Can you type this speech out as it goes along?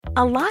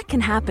A lot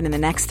can happen in the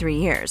next 3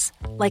 years.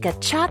 Like a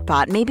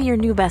chatbot may be your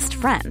new best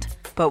friend.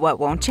 But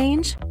what won't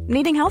change?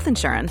 Needing health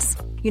insurance.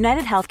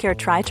 United Healthcare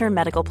Tri-Term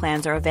Medical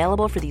Plans are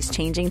available for these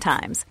changing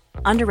times.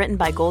 Underwritten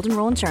by Golden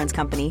Rule Insurance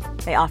Company,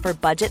 they offer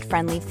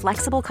budget-friendly,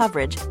 flexible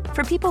coverage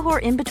for people who are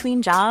in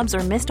between jobs or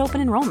missed open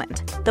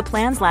enrollment. The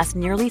plans last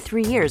nearly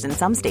 3 years in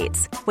some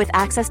states, with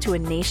access to a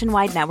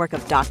nationwide network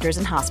of doctors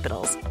and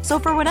hospitals. So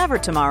for whatever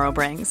tomorrow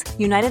brings,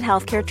 United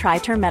Healthcare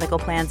Tri-Term Medical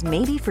Plans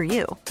may be for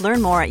you.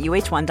 Learn more at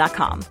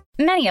uh1.com.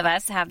 Many of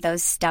us have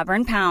those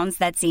stubborn pounds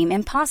that seem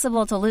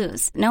impossible to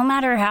lose, no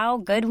matter how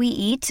good we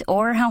eat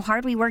or how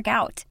hard we work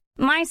out.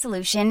 My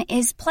solution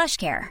is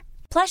PlushCare.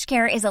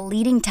 PlushCare is a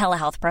leading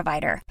telehealth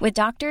provider with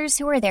doctors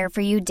who are there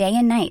for you day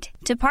and night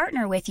to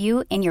partner with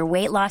you in your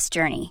weight loss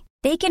journey.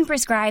 They can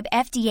prescribe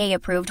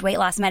FDA-approved weight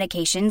loss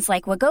medications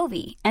like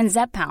Wegovy and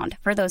Zepbound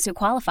for those who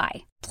qualify.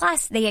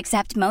 Plus, they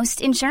accept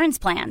most insurance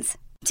plans.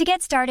 To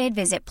get started,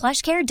 visit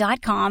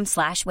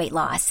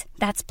plushcare.com/weightloss.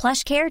 That's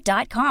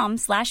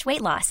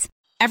plushcare.com/weightloss.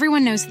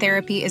 Everyone knows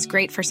therapy is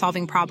great for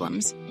solving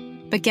problems,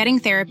 but getting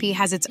therapy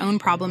has its own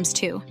problems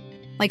too,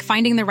 like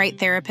finding the right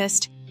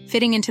therapist,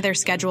 fitting into their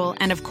schedule,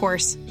 and of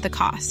course, the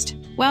cost.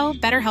 Well,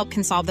 BetterHelp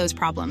can solve those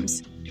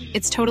problems.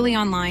 It's totally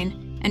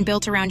online and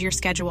built around your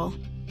schedule.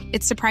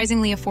 It's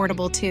surprisingly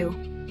affordable too.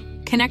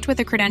 Connect with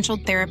a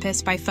credentialed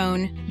therapist by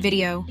phone,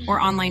 video,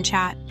 or online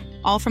chat,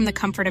 all from the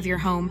comfort of your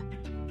home.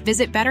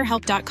 Visit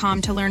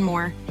BetterHelp.com to learn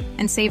more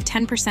and save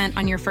 10%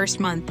 on your first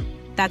month.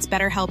 That's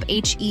BetterHelp,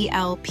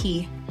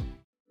 H-E-L-P.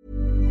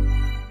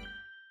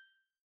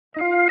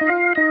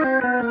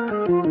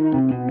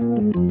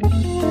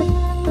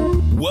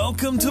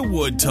 Welcome to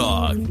Wood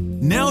Talk.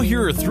 Now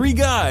here are three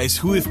guys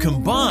who, if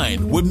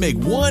combined, would make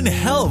one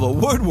hell of a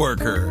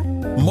woodworker.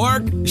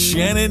 Mark,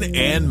 Shannon,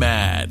 and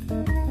Matt.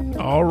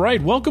 All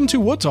right, welcome to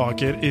Wood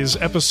Talk. It is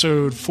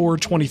episode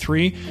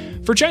 423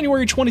 for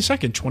January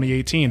 22nd,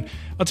 2018.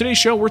 On today's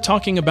show, we're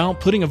talking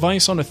about putting a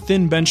vise on a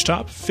thin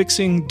benchtop,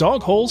 fixing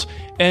dog holes,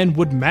 and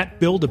would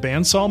Matt build a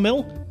bandsaw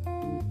mill?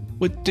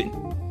 What,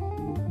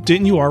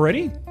 didn't you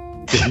already?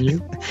 Didn't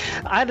you?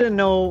 I didn't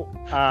know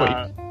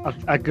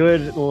a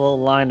good little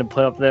line to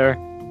put up there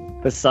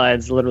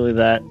besides literally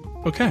that.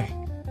 Okay.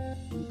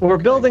 We're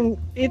building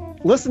it.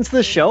 Listen to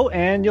the show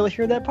and you'll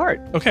hear that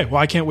part. Okay,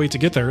 well, I can't wait to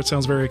get there. It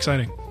sounds very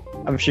exciting.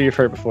 I'm sure you've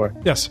heard it before.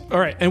 Yes. All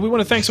right. And we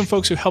want to thank some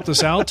folks who helped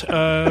us out.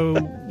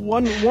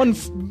 One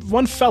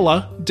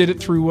fella did it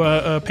through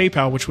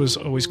PayPal, which was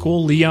always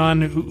cool.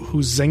 Leon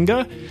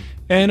Huzenga.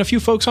 And a few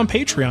folks on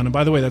Patreon. And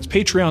by the way, that's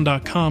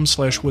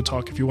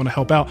patreon.com/woodtalk if you want to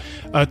help out.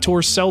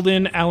 Tor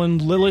Selden, Alan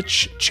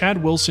Lilich,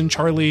 Chad Wilson,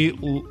 Charlie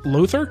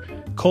Lothar,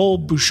 Cole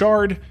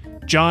Bouchard,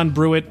 John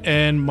Brewitt,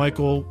 and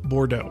Michael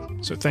Bordeaux.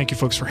 So thank you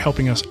folks for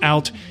helping us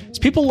out. It's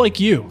people like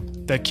you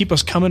that keep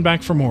us coming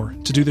back for more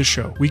to do this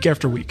show week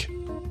after week.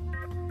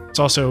 It's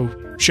also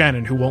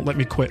Shannon who won't let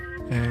me quit.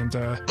 And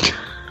I'm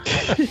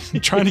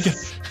trying to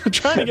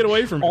get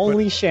away from it.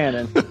 Only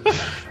Shannon.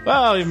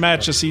 Well,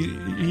 Matt just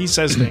he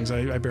says things.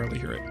 I barely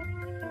hear it.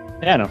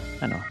 Yeah,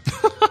 I know.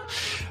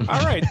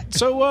 All right.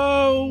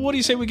 So what do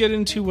you say we get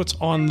into what's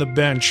on the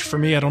bench? For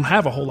me, I don't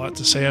have a whole lot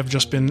to say. I've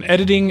just been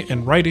editing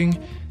and writing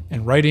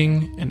and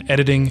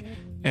editing,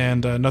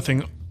 and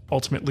nothing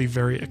ultimately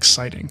very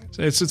exciting.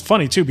 It's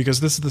funny, too, because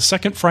this is the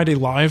second Friday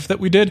Live that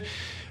we did,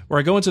 where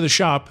I go into the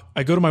shop,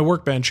 I go to my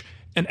workbench,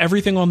 and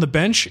everything on the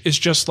bench is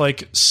just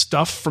like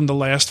stuff from the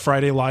last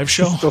Friday Live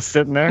show. Still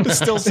sitting there. It's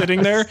still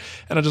sitting there.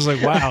 And I'm just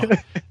like, wow,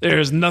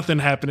 there's nothing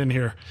happening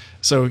here.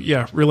 So,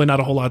 yeah, really not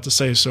a whole lot to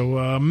say.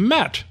 So,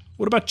 Matt,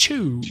 what about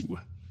you?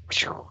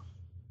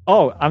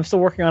 Oh, I'm still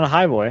working on a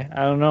highboy.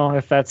 I don't know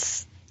if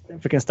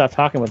we can stop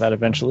talking about that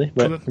eventually,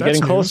 but we're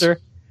getting closer.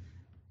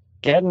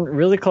 Getting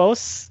really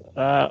close.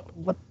 I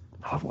don't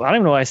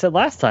even know what I said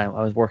last time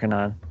I was working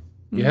on.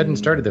 You hadn't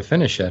started the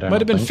finish yet. Might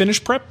have been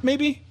finish prep,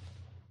 maybe?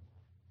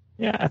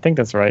 Yeah, I think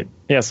that's right.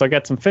 Yeah, so I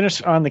got some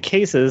finish on the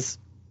cases.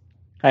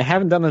 I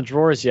haven't done the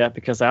drawers yet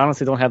because I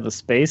honestly don't have the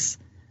space.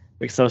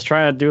 Because I was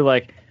trying to do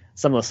like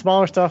some of the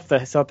smaller stuff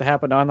that still have to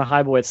happen on the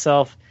highboy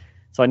itself.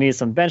 So I needed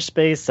some bench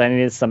space. I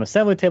needed some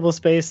assembly table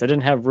space. I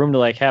didn't have room to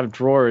like have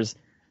drawers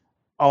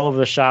all over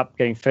the shop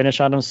getting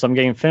finish on them. So I'm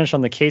getting finish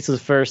on the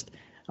cases first.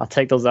 I'll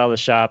take those out of the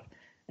shop,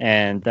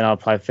 and then I'll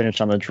apply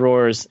finish on the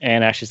drawers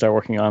and actually start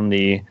working on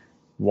the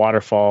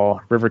waterfall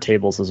river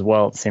tables as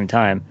well at the same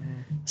time.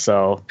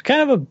 So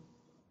kind of a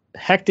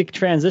hectic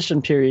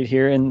transition period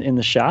here in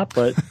the shop,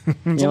 but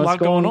there's a lot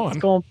going on. It's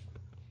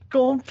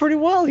going pretty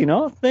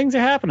well, Things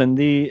are happening.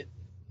 The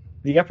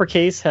upper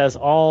case has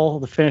all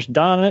the finish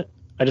done on it.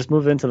 I just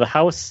moved into the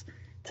house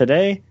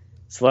today,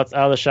 so that's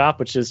out of the shop,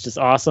 which is just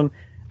awesome.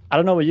 I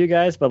don't know about you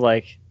guys, but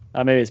like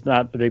maybe it's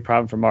not a big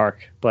problem for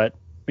Mark, but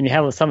when you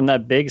have something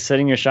that big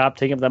sitting in your shop,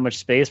 taking up that much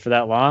space for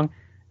that long,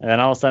 and then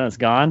all of a sudden it's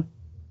gone.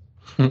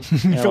 You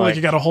feel like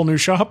you got a whole new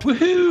shop?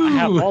 Woohoo! I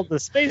have all the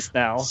space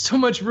now. So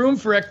much room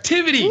for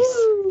activities.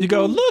 Woo! You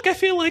go, look, I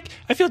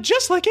feel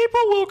just like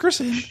April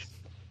Wilkerson.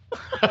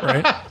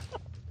 Right?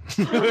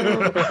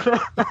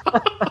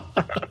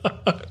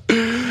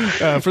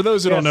 For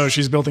those who don't know,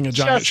 she's building a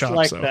giant just shop.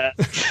 Like so. that.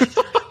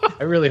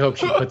 I really hope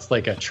she puts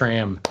like a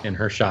tram in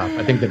her shop.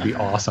 I think that'd be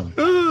awesome.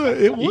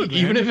 It would,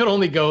 Even if it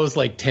only goes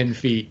like 10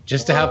 feet,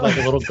 just to have like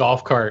a little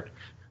golf cart.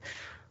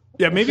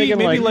 Yeah, maybe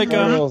like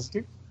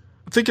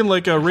thinking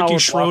like a Ricky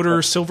Howard Schroeder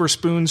Walker. Silver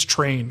Spoons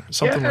train,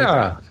 something like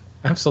that.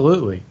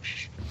 Absolutely.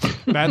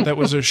 Matt, that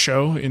was a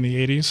show in the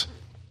 80s.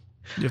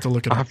 You have to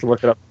look it I'll up. have to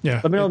look it up. Yeah.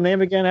 Let me know the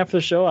name again after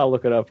the show. I'll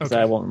look it up because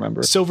Okay. I won't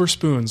remember. Silver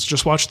Spoons.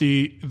 Just watch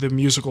the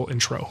musical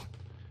intro,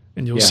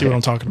 and you'll see what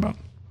I'm talking about.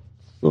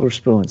 Silver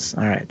Spoons.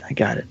 All right, I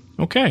got it.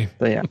 Okay.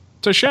 But yeah,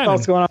 So Shannon.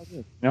 what's going on with you?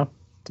 You know,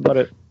 that's about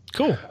it.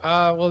 Cool.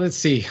 Well, let's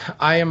see.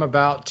 I've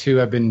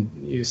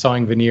been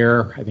sawing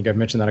veneer. I think I've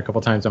mentioned that a couple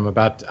times.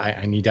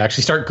 I need to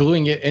actually start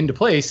gluing it into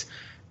place,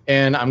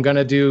 and I'm going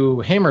to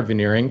do hammer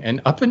veneering.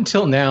 And up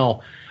until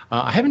now,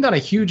 I haven't done a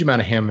huge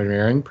amount of hammer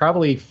veneering,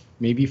 probably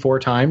maybe 4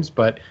 times,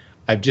 but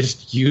I've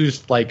just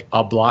used like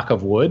a block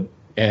of wood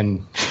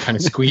and kind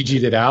of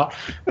squeegeed it out.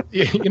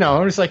 You know,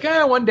 I'm just like,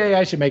 one day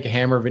I should make a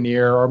hammer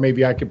veneer, or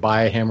maybe I could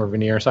buy a hammer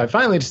veneer. So I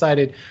finally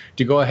decided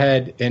to go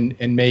ahead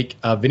and make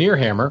a veneer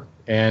hammer.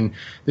 And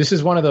this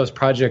is one of those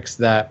projects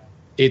that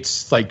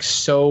it's like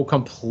so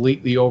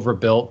completely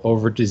overbuilt,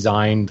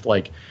 overdesigned,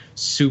 like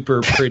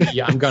super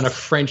pretty. I'm going to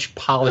French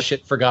polish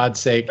it, for God's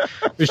sake.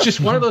 It's just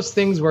one of those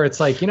things where it's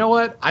like, you know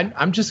what?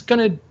 I'm just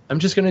going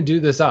to do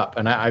this up.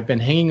 And I've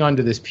been hanging on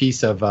to this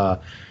piece of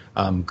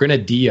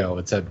Grenadillo.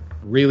 It's a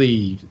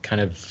really kind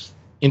of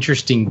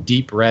interesting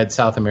deep red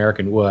South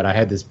American wood. I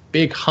had this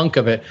big hunk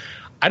of it.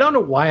 I don't know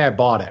why I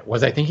bought it.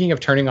 Was I thinking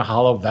of turning a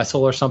hollow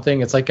vessel or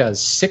something? It's like a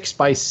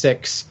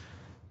 6x6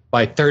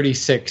 by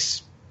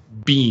 36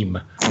 beam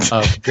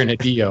of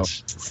Grenadillo.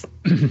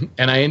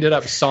 And I ended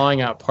up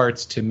sawing out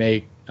parts to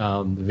make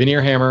the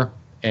veneer hammer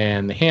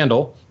and the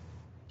handle.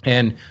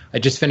 And I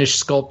just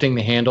finished sculpting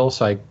the handle.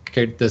 So I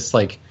created this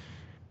like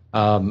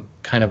kind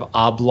of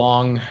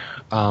oblong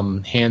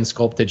hand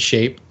sculpted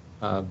shape.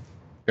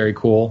 Very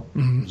cool.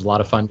 It was a lot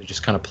of fun to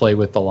just kind of play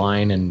with the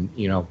line and,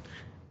 you know,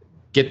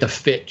 get the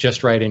fit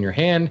just right in your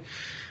hand.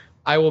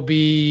 I will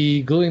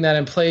be gluing that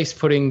in place,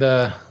 putting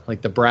the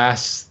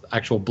brass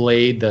actual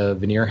blade, the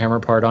veneer hammer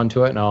part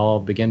onto it, and I'll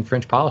begin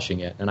French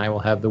polishing it. And I will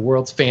have the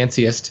world's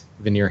fanciest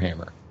veneer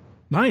hammer.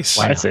 Nice.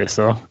 I say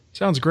so.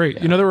 Sounds great.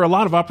 Yeah. You know, there were a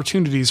lot of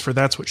opportunities for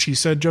 "that's what she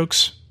said"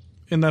 jokes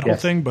in that whole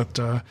thing, but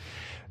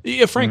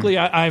frankly,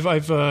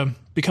 I've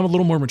become a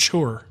little more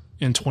mature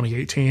in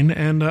 2018,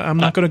 and I'm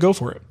not going to go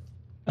for it.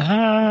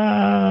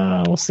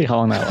 We'll see how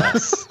long that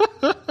lasts.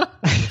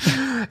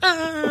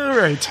 All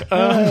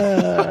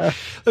right.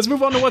 Let's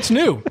move on to what's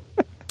new.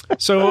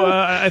 So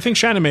I think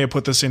Shannon may have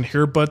put this in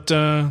here, but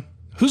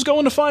who's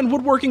going to find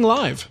Woodworking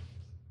Live?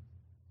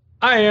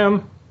 I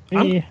am.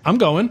 I'm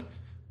going.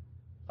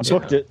 I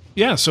booked it.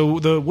 Yeah, so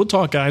the Wood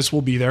Talk guys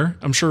will be there.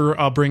 I'm sure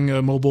I'll bring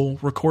a mobile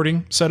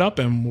recording set up,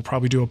 and we'll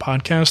probably do a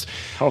podcast.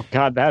 Oh,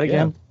 God, that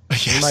again?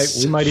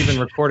 Yes. We might even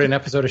record an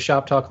episode of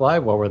Shop Talk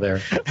Live while we're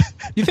there.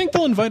 You think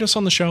they'll invite us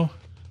on the show?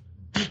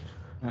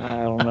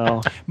 I don't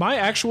know. My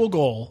actual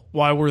goal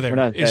while we're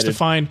there is to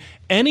find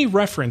any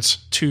reference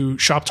to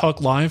Shop Talk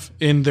Live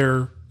in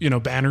their,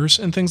 banners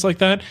and things like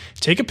that.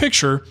 Take a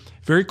picture,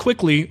 very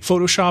quickly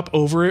Photoshop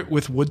over it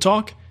with Wood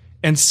Talk,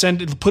 and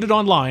put it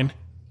online,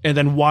 and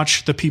then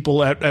watch the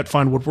people at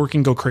Fine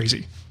Woodworking go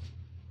crazy.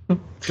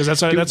 Because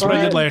that's what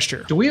I did last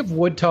year. Do we have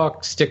Wood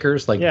Talk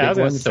stickers, big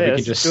ones, that we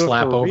can just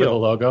slap over the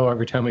logo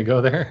every time we go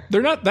there?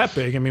 They're not that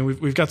big. I mean,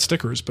 we've got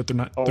stickers, but they're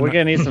not. We're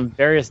going to need some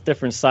various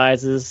different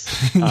sizes.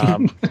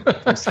 From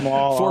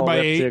small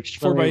 4x8,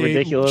 4x8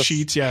 ridiculous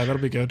sheets. Yeah,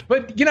 that'll be good.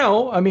 But,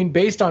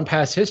 based on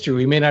past history,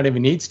 we may not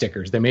even need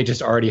stickers. They may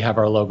just already have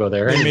our logo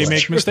there. They may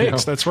make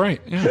mistakes. That's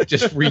right. Yeah.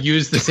 Just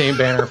reuse the same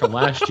banner from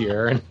last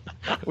year, and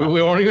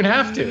we won't even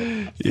have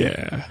to.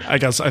 Yeah, I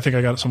think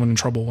I got someone in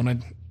trouble when I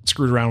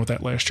screwed around with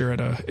that last year at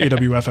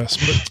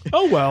AWFS. But,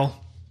 oh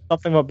well.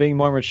 Something about being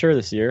more mature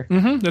this year.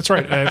 Mm-hmm, that's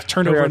right. I've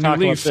turned over a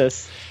new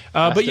leaf.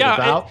 But yeah,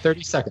 about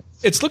 30 seconds.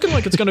 It's looking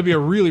like it's going to be a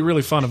really,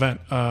 really fun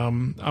event.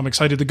 I'm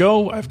excited to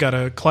go. I've got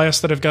a class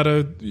that I've got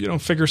to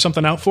figure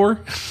something out for.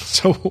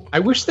 So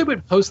I wish they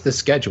would post the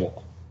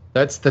schedule.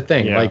 That's the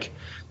thing. Yeah.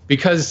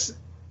 Because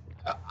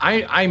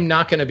I'm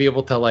not going to be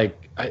able to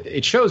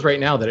it shows right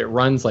now that it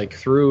runs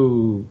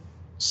through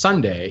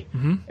Sunday,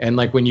 and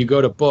when you go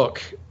to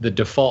book, the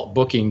default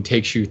booking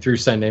takes you through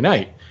Sunday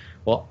night.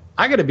 Well,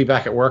 I got to be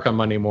back at work on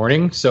Monday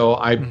morning, so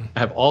I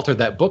have altered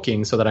that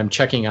booking so that I'm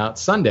checking out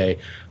Sunday,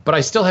 but I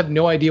still have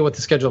no idea what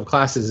the schedule of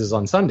classes is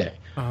on Sunday.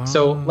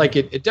 So at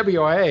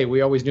WIA,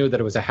 we always knew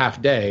that it was a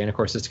half day, and of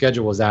course the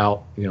schedule was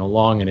out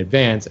long in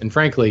advance, and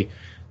frankly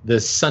the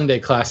Sunday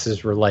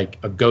classes were like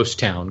a ghost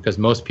town because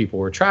most people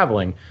were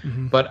traveling.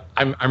 But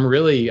I'm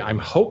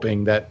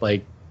hoping that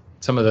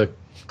some of the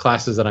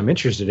classes that I'm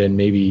interested in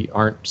maybe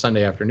aren't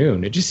Sunday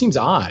afternoon. It just seems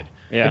odd.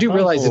 Yeah, I do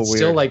realize it's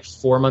weird.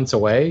 still 4 months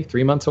away,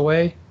 3 months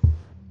away.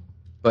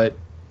 But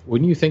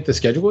wouldn't you think the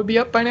schedule would be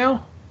up by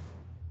now?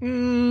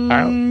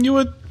 You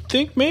would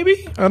think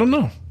maybe? I don't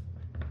know.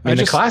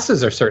 The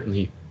classes are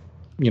certainly,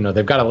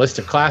 they've got a list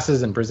of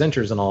classes and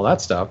presenters and all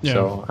that stuff. Yeah.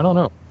 So I don't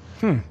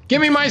know.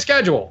 Give me my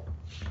schedule.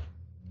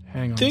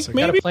 Hang on a think second.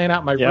 maybe plan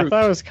out my Yeah, I route.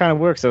 thought it was kind of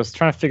weird. So I was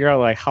trying to figure out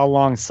like how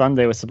long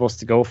Sunday was supposed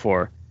to go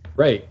for.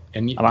 Right,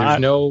 and there's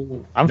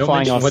no. I'm no flying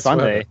mention on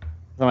whatsoever. Sunday.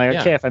 I'm like,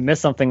 okay, Yeah. if I miss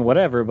something,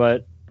 whatever.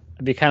 But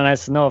it'd be kind of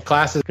nice to know if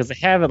Classes. because they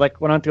have it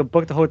like when I went to go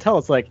book the hotel,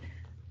 it's like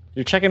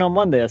you're checking on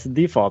Monday. That's the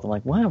default. I'm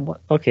like,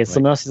 what? Okay, so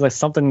now there's like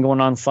something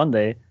going on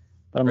Sunday,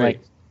 but I'm Right. like,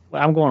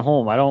 well, I'm going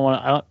home. I don't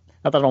want.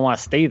 Not that I don't want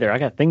to stay there. I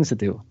got things to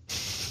do.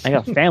 I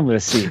got family to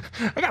see.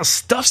 I got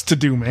stuffs to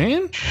do,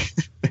 man.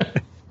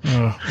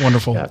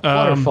 Wonderful.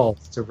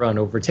 Waterfalls to run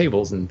over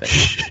tables and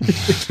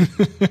things.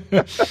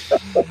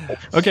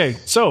 Okay,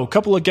 so a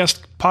couple of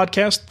guest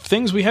podcast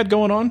things we had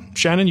going on.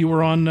 Shannon, you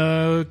were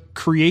on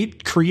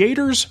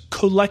Creators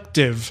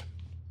Collective.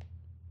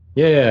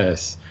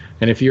 Yes,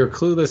 and if you're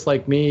clueless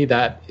like me,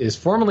 that is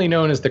formerly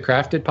known as the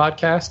Crafted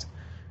Podcast.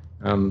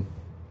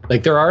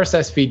 Like their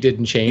RSS feed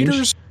didn't change,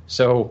 Creators.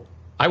 so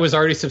I was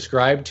already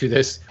subscribed to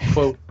this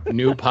quote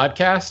new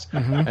podcast,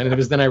 and it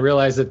was then I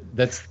realized that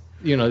that's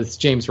it's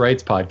James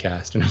Wright's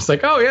podcast, and I was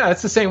like, oh yeah,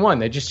 it's the same one.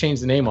 They just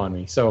changed the name on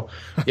me. So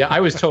yeah, I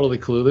was totally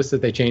clueless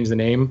that they changed the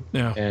name.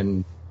 Yeah.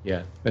 And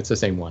yeah, it's the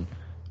same one.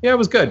 Yeah, it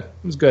was good.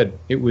 It was good.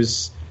 It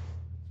was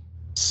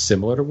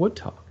similar to Wood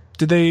Talk.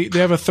 Did they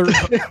have a third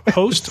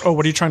host? Oh,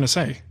 what are you trying to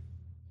say?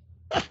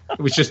 It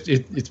was just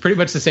it's pretty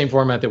much the same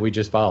format that we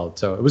just followed,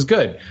 so it was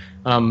good.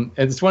 And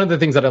it's one of the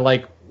things that I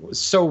like. It's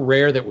so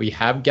rare that we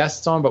have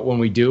guests on, but when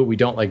we do, we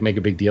don't like make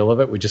a big deal of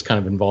it. We just kind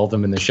of involve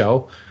them in the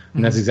show,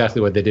 and that's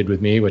exactly what they did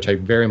with me, which I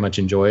very much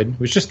enjoyed. It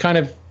was just kind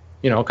of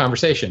a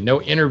conversation,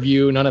 no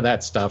interview, none of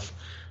that stuff.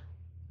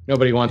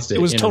 Nobody wants to.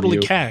 It was interview. totally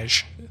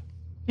cash.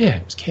 Yeah,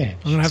 it was cash.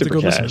 I'm gonna have Super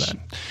to go listen cash. to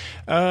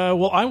that.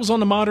 Well, I was on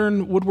the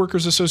Modern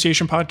Woodworkers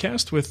Association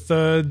podcast with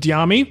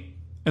Diami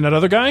and that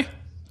other guy.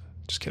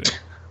 Just kidding.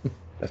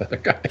 That other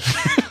guy.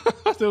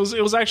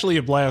 It was actually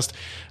a blast.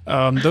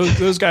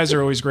 Those guys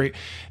are always great.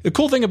 The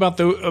cool thing about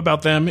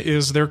them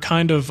is they're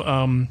kind of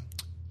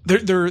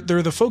they're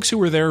the folks who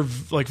were there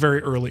like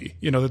very early.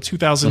 The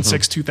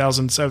 2006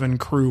 2007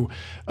 crew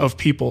of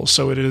people.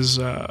 So it is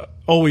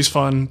always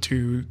fun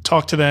to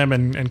talk to them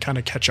and kind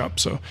of catch up.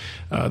 So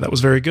that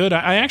was very good.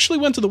 I actually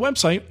went to the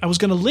website. I was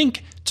going to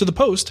link to the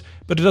post,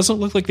 but it doesn't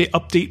look like they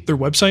update their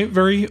website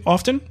very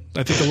often.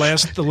 I think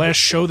the last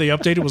show they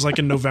updated was like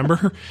in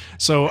November.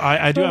 So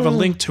I do have a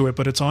link to it,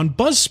 but it's on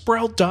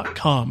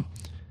buzzsprout.com,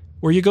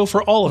 where you go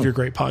for all of your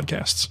great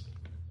podcasts.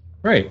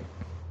 Right.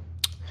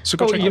 So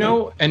go check it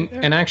out.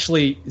 And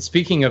actually,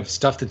 speaking of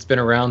stuff that's been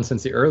around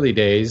since the early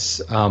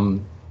days,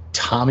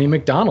 Tommy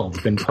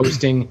McDonald's been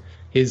posting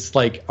his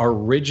like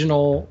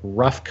original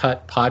rough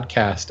cut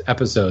podcast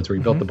episodes where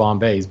he built the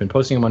Bombay. He's been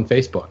posting them on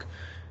Facebook.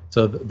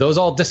 So those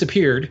all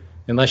disappeared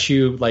unless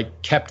you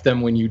like kept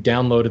them when you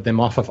downloaded them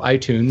off of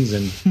iTunes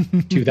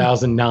in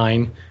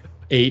 2009,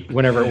 8,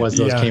 whenever it was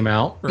those came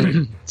out. Right.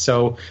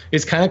 So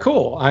it's kind of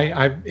cool.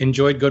 I've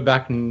enjoyed going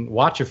back and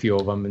watch a few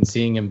of them and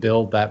seeing him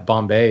build that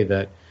Bombay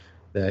that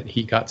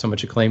he got so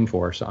much acclaim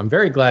for. So I'm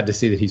very glad to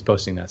see that he's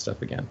posting that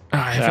stuff again.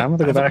 I'm going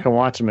to go back and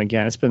watch them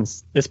again. It's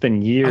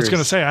been years. I was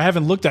going to say I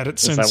haven't looked at it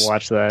since I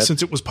watched that.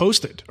 since it was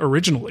posted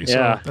originally.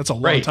 So that's a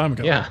long time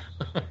ago. Yeah.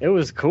 It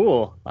was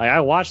cool.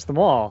 I watched them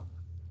all.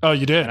 Oh,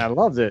 you did? And I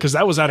loved it. Because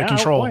that was out of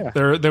control. Yeah.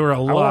 There were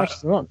a lot.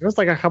 Watched them all. There was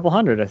like a couple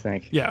hundred, I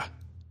think. Yeah.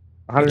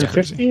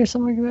 150 or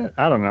something like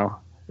that. I don't know.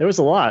 It was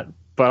a lot,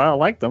 but I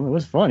liked them. It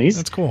was fun.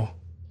 That's cool.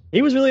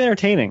 He was really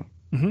entertaining.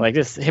 Mm-hmm. Like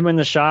just him in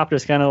the shop,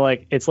 just kind of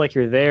like it's like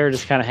you're there,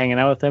 just kind of hanging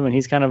out with him, and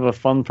he's kind of a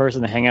fun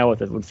person to hang out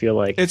with. It would feel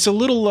like it's a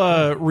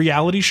little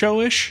reality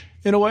show-ish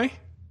in a way.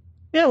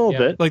 Yeah, a little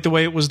bit. Like the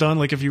way it was done.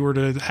 Like if you were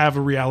to have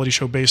a reality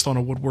show based on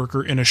a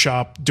woodworker in a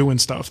shop doing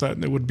stuff,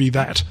 that it would be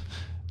that.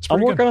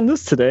 I'm working on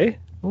this today.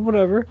 Well,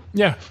 whatever.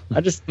 Yeah. I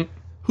just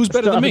who's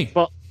better than me?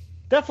 Well,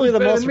 definitely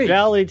the most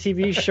reality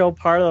TV show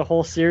part of the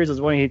whole series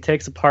is when he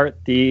takes apart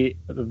the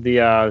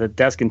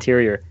desk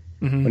interior.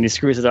 Mm-hmm. When he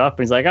screws it up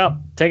and he's like, "Oh,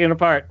 taking it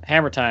apart,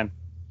 hammer time."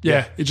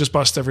 Yeah, it just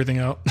busts everything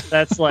out.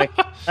 That's like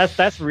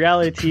that's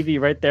reality TV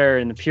right there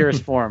in the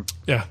purest form.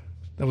 Yeah,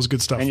 that was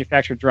good stuff.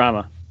 Manufactured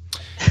drama.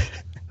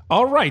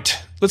 All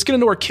right, let's get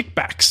into our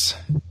kickbacks.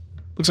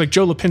 Looks like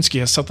Joe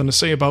Lipinski has something to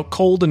say about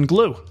cold and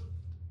glue.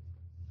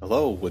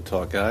 Hello, Wood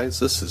Talk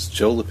guys. This is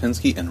Joe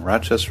Lipinski in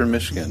Rochester,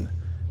 Michigan.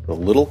 A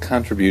little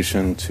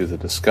contribution to the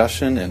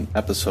discussion in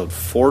episode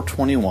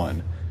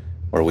 421,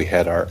 where we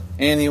had our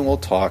annual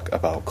talk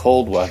about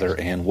cold weather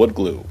and wood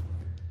glue.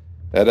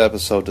 That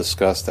episode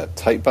discussed that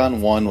Type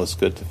Bond 1 was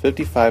good to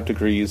 55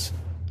 degrees,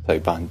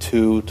 Type Bond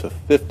 2 to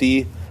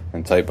 50,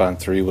 and Type Bond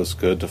 3 was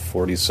good to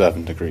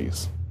 47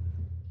 degrees.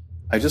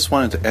 I just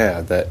wanted to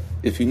add that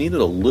if you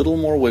needed a little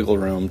more wiggle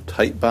room,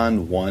 Type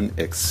Bond 1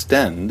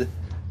 Extend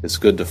is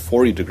good to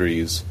 40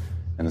 degrees,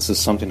 and this is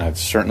something I've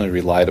certainly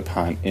relied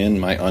upon in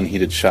my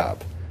unheated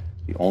shop.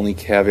 The only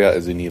caveat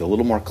is you need a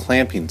little more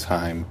clamping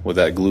time with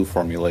that glue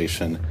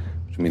formulation,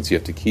 which means you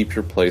have to keep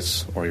your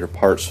place or your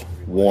parts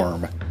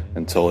warm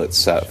until it's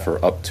set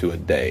for up to a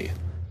day.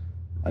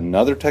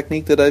 Another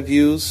technique that I've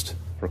used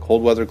for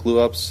cold weather glue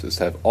ups is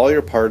to have all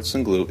your parts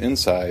and glue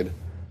inside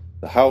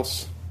the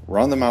house,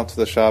 run them out to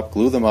the shop,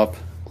 glue them up,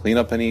 clean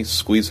up any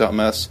squeeze out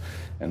mess,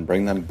 and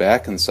bring them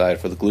back inside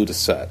for the glue to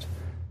set.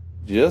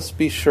 Just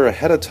be sure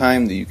ahead of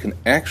time that you can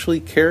actually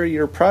carry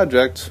your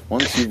project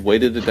once you've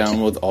weighted it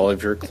down with all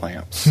of your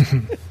clamps.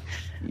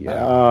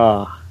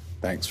 Yeah.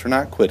 Thanks for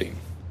not quitting.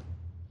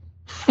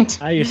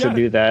 I used to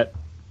do that.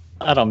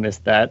 I don't miss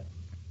that.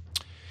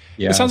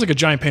 Yeah. It sounds like a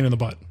giant pain in the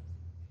butt.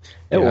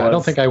 I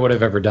don't think I would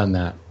have ever done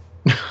that.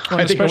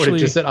 I think I would have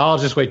just said, I'll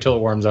just wait till it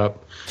warms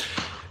up.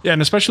 Yeah,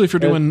 and especially if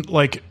you're doing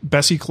like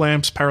Bessie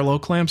clamps, parallel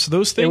clamps,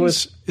 those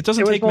things, it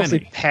doesn't take many. It was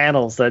mostly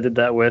panels that I did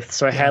that with.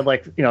 So I had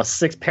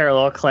 6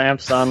 parallel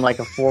clamps on like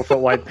a 4-foot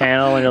wide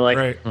panel, and you're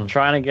like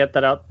trying to get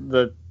that out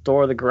the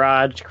door of the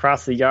garage,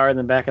 across the yard, and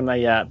then back in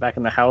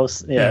the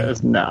house. Yeah. It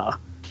was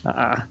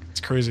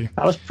It's crazy.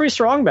 I was pretty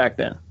strong back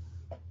then.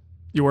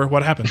 You were?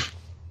 What happened?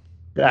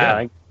 You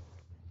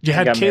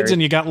had kids married.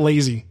 and you got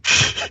lazy.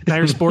 Now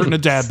you're sporting a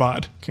dad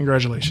bod.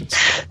 Congratulations.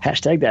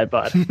 Hashtag dad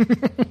bod.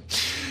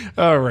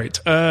 All right.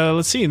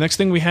 Let's see. Next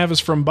thing we have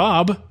is from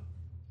Bob.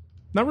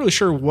 Not really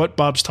sure what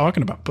Bob's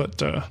talking about, but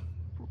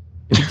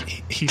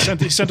he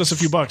sent us a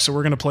few bucks, so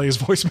we're going to play his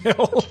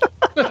voicemail.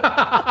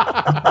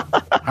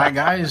 Hi,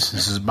 guys.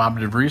 This is Bob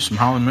DeVries from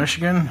Holland,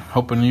 Michigan.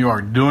 Hoping you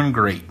are doing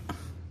great.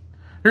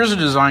 Here's a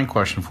design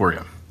question for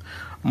you.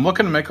 I'm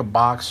looking to make a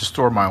box to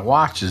store my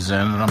watches in,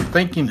 and I'm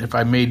thinking if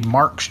I made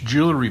Mark's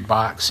jewelry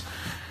box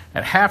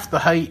at half the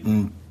height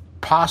and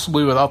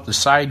possibly without the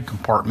side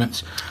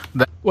compartments.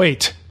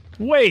 Wait.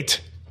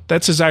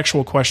 That's his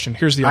actual question.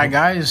 Here's the other Hi,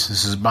 guys.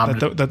 This is Bob.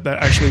 That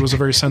actually was a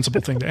very sensible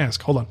thing to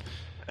ask. Hold on.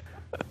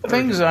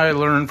 Things I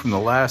learned from the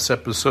last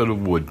episode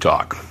of Wood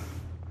Talk.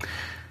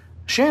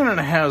 Shannon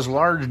has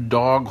large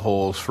dog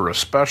holes for a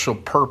special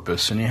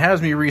purpose, and he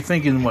has me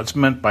rethinking what's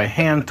meant by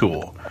hand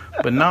tool.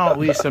 But now at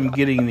least I'm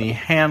getting the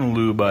hand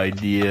lube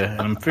idea,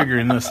 and I'm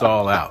figuring this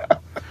all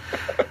out.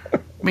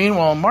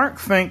 Meanwhile, Mark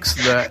thinks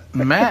that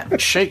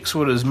Matt shakes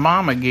what his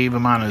mama gave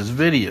him on his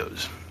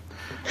videos.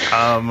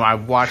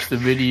 I've watched the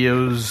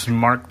videos.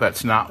 Mark,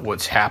 that's not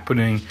what's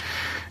happening.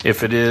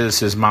 If it is,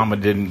 his mama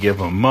didn't give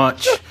him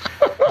much.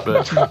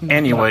 But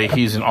anyway,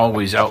 he's an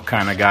always out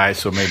kind of guy,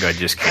 so maybe I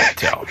just can't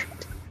tell.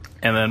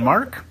 And then,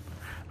 Mark,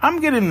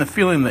 I'm getting the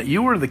feeling that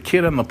you were the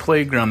kid on the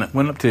playground that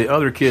went up to the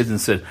other kids and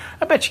said,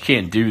 I bet you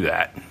can't do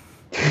that.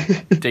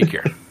 Take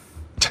care.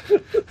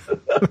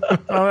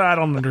 I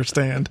don't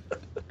understand.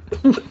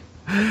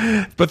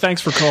 But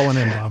thanks for calling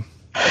in, Bob.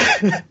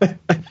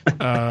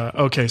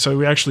 Okay, so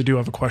we actually do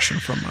have a question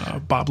from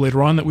Bob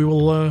later on that we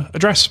will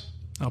address.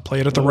 I'll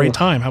play it at the right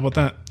time. How about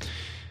that?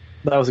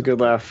 That was a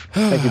good laugh.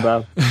 Thank you,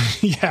 Bob.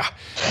 Yeah.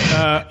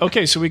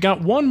 Okay, so we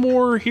got one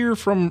more here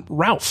from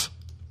Ralph.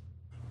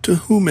 To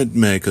whom it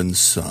may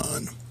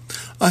concern,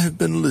 I have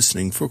been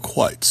listening for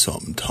quite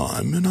some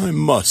time, and I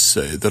must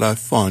say that I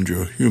find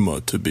your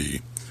humor to be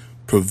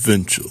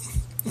provincial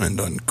and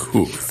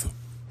uncouth.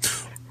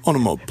 On a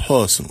more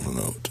personal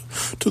note,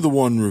 to the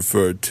one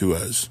referred to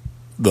as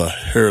the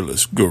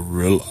hairless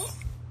gorilla,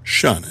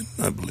 Shannon,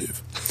 I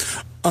believe,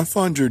 I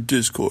find your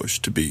discourse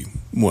to be,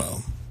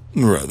 well,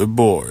 rather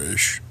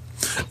boorish.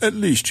 At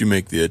least you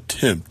make the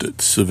attempt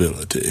at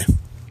civility.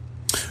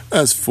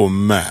 As for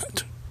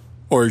Matt,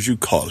 or as you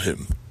call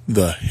him,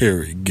 the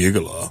hairy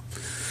giggler,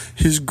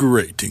 his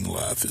grating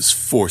laugh is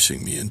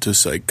forcing me into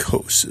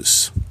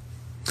psychosis.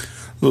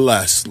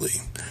 Lastly,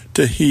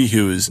 to he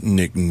who is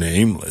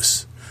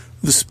nicknameless,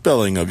 the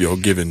spelling of your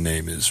given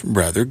name is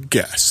rather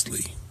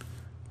ghastly.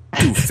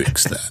 Do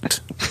fix that.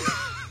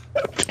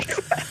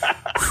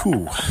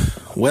 Whew.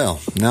 Well,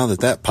 now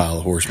that pile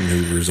of horse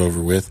maneuver is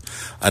over with,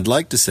 I'd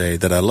like to say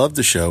that I love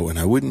the show and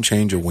I wouldn't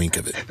change a wink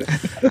of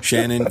it.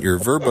 Shannon, your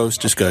verbose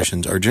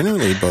discussions are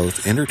generally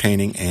both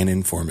entertaining and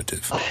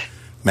informative.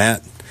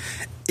 Matt,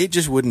 it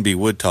just wouldn't be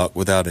Wood Talk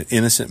without an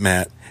innocent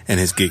Matt and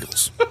his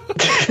giggles.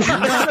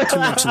 Not to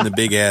mention the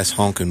big-ass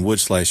honking wood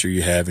slicer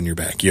you have in your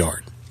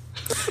backyard.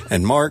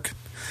 And Mark,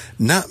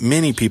 not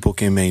many people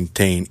can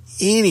maintain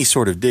any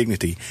sort of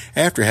dignity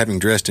after having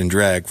dressed in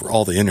drag for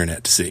all the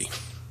internet to see.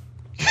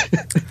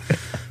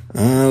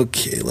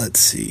 Okay, let's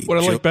see. What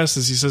I like best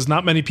is he says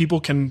not many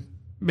people can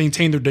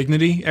maintain their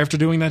dignity after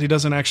doing that. He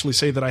doesn't actually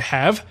say that I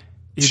have.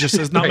 He just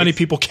says not many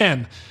people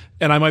can.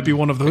 And I might be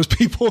one of those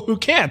people who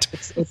can't.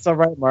 It's all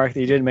right, Mark, that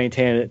you didn't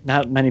maintain it.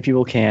 Not many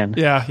people can.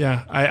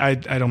 Yeah. I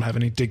don't have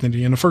any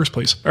dignity in the first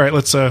place. All right,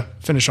 let's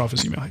finish off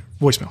his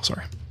voicemail,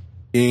 sorry.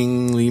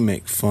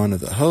 Make fun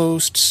of the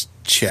hosts?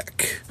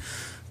 Check.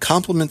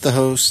 Compliment the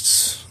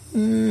hosts?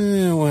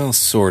 Well,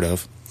 sort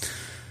of.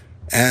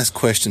 Ask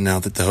question now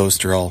that the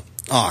hosts are all,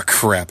 oh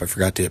crap, I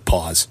forgot to hit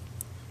pause.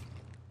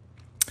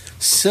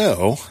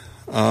 So,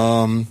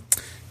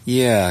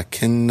 yeah,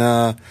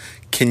 can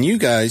you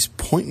guys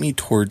point me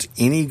towards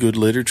any good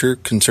literature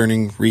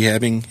concerning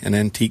rehabbing an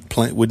antique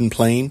wooden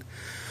plane?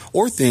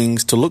 Or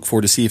things to look for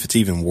to see if it's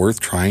even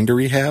worth trying to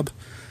rehab?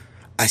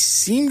 I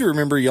seem to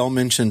remember y'all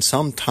mentioned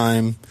some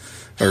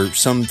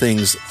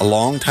things a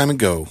long time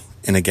ago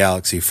in a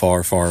galaxy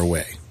far, far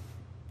away.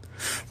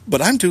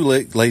 But I'm too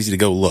lazy to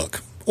go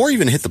look. Or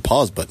even hit the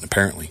pause button,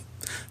 apparently.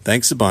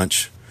 Thanks a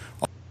bunch.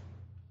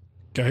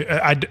 Okay,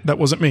 that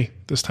wasn't me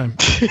this time.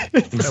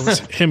 That was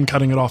him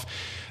cutting it off.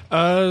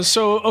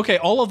 Okay,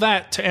 all of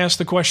that to ask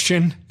the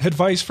question,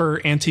 advice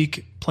for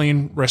antique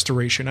plane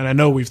restoration. And I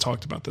know we've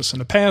talked about this in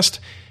the past,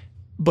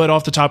 but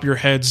off the top of your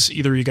heads,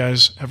 either of you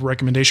guys have a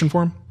recommendation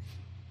for them?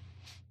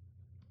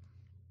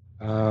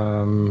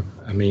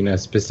 I mean, a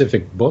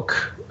specific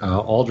book,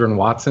 Aldrin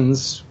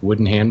Watson's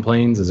Wooden Hand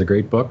Planes is a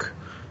great book.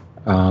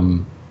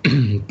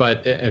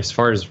 But as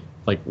far as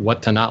like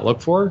what to not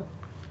look for,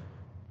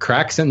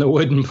 cracks in the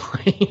wooden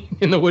plane,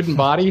 in the wooden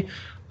body,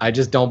 I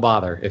just don't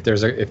bother. If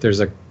there's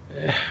a,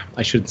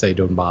 I shouldn't say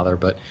don't bother,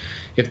 but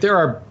if there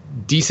are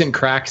decent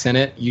cracks in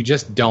it, you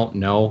just don't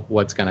know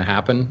what's going to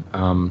happen.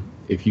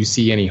 If you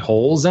see any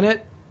holes in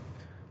it,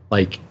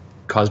 like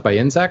caused by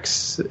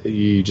insects,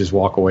 you just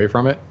walk away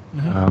from it.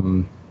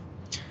 Mm-hmm.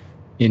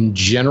 In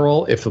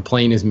general, if a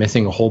plane is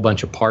missing a whole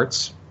bunch of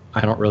parts,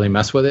 I don't really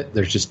mess with it.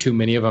 There's just too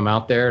many of them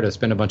out there to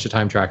spend a bunch of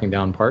time tracking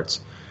down parts.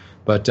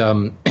 But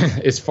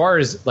as far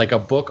as like a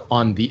book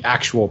on the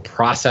actual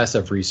process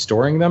of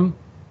restoring them,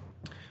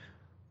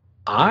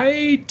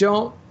 I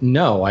don't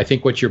know. I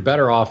think what you're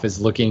better off is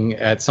looking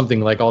at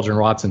something like Aldrin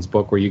Watson's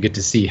book, where you get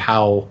to see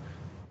how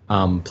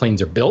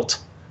planes are built,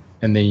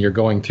 and then you're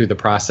going through the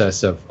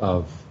process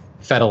of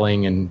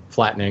fettling and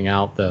flattening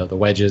out the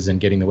wedges and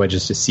getting the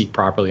wedges to seat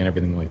properly and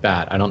everything like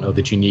that. I don't know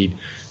that you need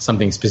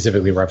something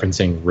specifically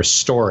referencing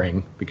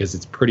restoring, because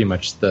it's pretty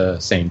much the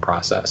same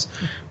process.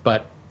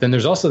 But then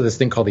there's also this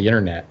thing called the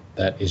internet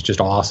that is just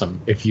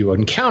awesome. If you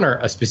encounter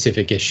a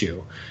specific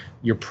issue,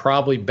 you're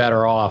probably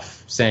better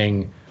off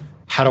saying,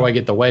 how do I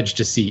get the wedge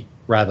to seat,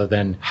 rather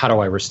than how do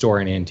I restore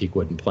an antique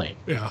wooden plane?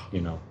 Yeah.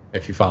 You know,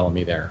 if you follow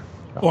me there.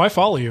 Oh, I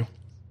follow you.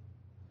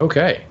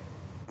 Okay.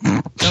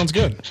 Sounds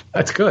good.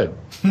 That's good.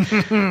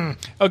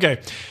 Okay.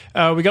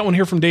 We got one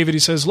here from David. He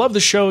says, love the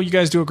show. You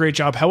guys do a great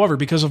job. However,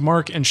 because of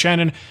Mark and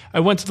Shannon, I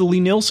went to the Lee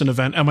Nielsen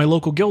event at my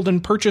local guild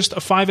and purchased a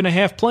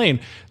 5.5 plane.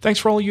 Thanks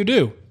for all you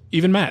do.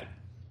 Even Matt.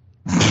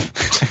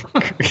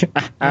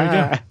 There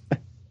you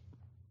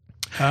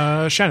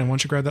go. Shannon, why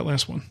don't you grab that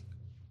last one?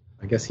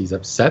 I guess he's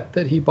upset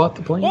that he bought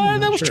the plane.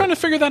 Well, I was trying to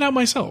figure that out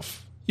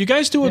myself. You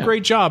guys do a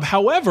great job.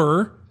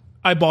 However,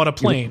 I bought a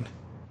plane.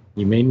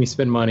 You made me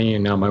spend money,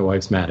 and now my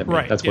wife's mad at me.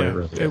 Right. That's what it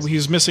really is.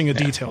 He's missing a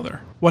detail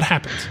there. What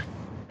happened?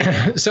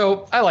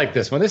 So I like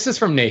this one. This is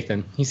from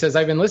Nathan. He says,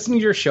 I've been listening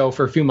to your show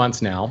for a few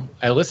months now.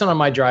 I listen on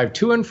my drive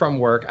to and from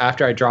work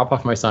after I drop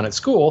off my son at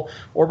school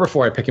or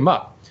before I pick him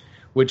up,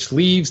 which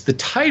leaves the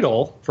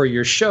title for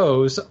your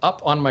shows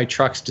up on my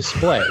truck's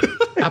display.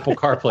 Apple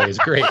CarPlay is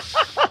great.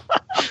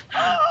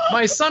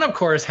 My son, of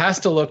course,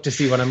 has to look to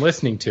see what I'm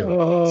listening to.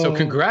 So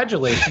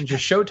congratulations, your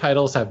show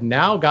titles have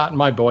now gotten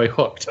my boy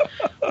hooked.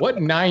 What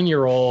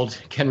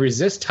 9-year-old can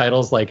resist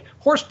titles like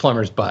Horse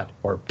Plumber's Butt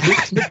or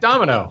Poops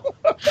McDomino?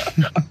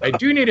 I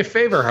do need a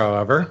favor,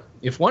 however.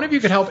 If one of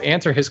you could help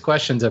answer his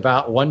questions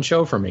about one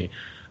show for me.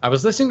 I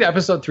was listening to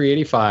episode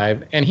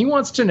 385, and he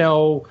wants to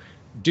know,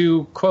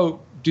 do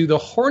the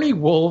horny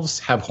wolves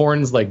have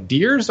horns like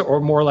deers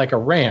or more like a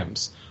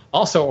ram's?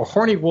 Also, are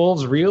horny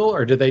wolves real,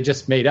 or do they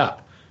just made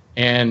up?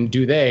 And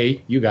do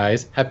you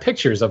guys, have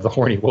pictures of the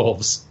horny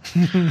wolves?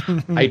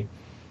 I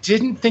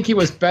didn't think it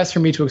was best for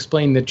me to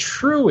explain the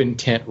true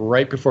intent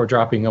right before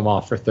dropping them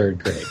off for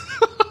third grade.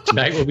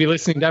 Tonight we'll be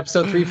listening to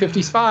episode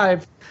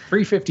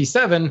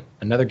 357,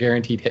 another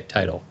guaranteed hit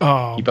title.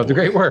 Oh, keep up the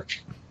great work.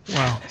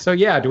 Wow. So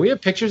yeah, do we have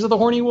pictures of the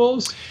horny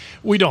wolves?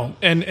 We don't.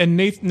 And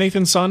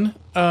Nathan's son,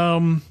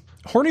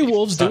 horny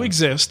wolves do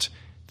exist.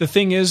 The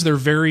thing is, they're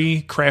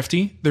very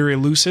crafty, they're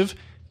elusive,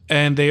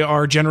 and they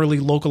are generally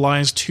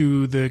localized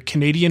to the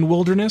Canadian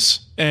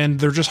wilderness, and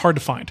they're just hard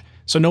to find.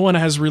 So no one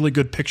has really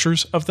good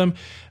pictures of them.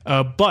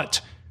 But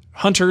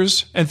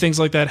hunters and things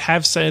like that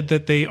have said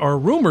that they are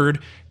rumored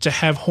to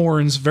have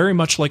horns very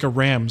much like a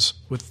ram's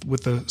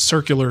with a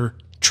circular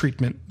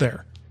treatment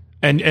there.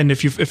 And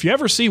if you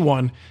ever see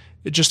one,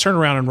 just turn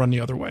around and run the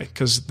other way,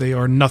 because they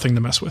are nothing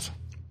to mess with.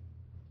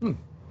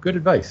 Good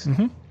advice.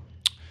 Mm-hmm.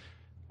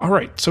 All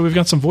right, so we've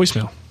got some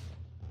voicemail.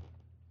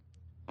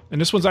 And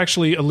this one's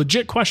actually a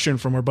legit question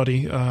from our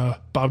buddy,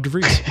 Bob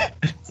DeVries.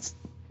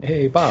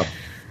 Hey, Bob.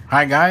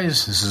 Hi,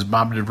 guys. This is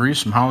Bob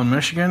DeVries from Holland,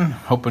 Michigan.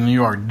 Hoping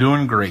you are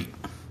doing great.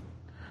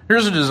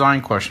 Here's a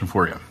design question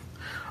for you.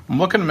 I'm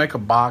looking to make a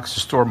box to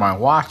store my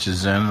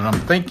watches in, and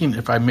I'm thinking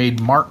if I made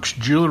Mark's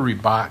jewelry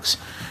box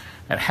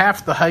at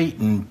half the height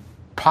and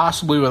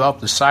possibly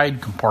without the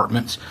side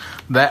compartments,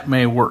 that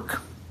may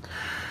work.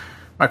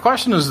 My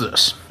question is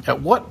this.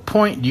 At what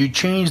point do you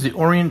change the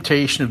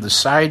orientation of the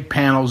side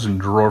panels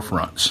and drawer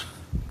fronts?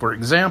 For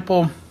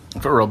example,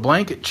 if it were a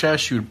blanket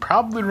chest, you would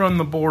probably run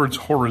the boards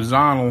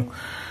horizontal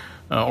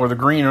or the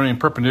green running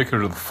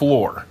perpendicular to the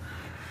floor.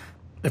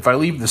 If I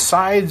leave the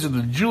sides of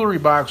the jewelry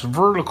box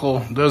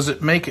vertical, does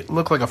it make it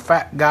look like a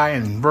fat guy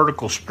in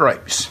vertical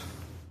stripes?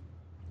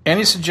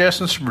 Any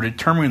suggestions for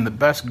determining the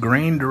best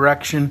grain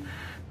direction,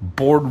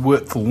 board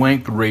width,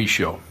 length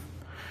ratio?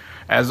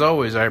 As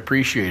always, I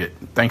appreciate it.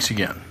 Thanks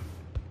again.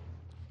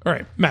 All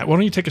right, Matt, why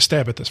don't you take a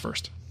stab at this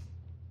first?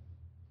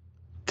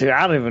 Dude,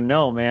 I don't even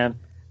know, man.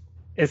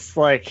 It's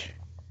like,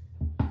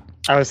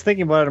 I was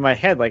thinking about it in my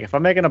head. Like, if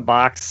I'm making a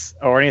box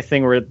or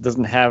anything where it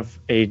doesn't have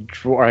a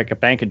drawer, like a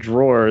bank of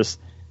drawers,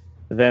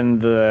 then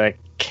the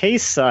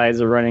case sides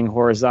are running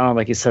horizontal,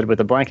 like you said, with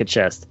the blanket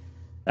chest.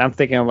 I'm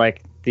thinking of,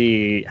 like,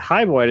 the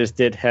highboy I just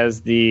did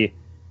has the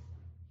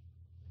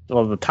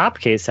top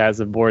case has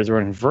the boards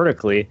running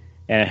vertically,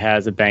 and it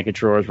has a bank of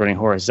drawers running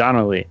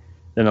horizontally.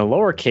 Then the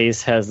lower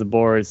case has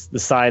the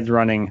sides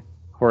running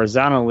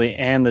horizontally,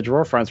 and the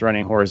drawer fronts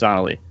running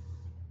horizontally.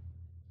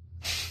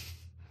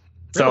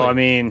 So, Really? I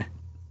mean...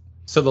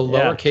 So the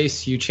lower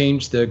case, you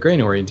change the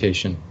grain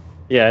orientation.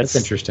 Yeah, That's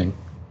interesting.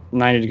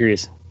 90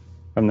 degrees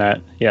from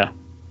that, yeah.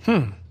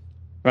 So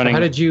how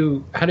did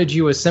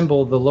you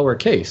assemble the lower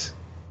case?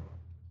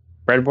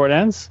 Breadboard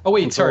ends? Oh,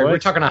 wait, sorry. We're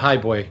talking a high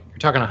boy. You're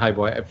talking a high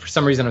boy. For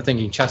some reason, I'm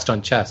thinking chest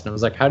on chest. And I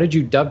was like, how did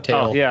you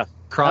dovetail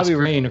cross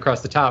grain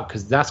across the top?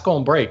 Because that's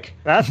going to break.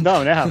 That's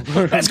going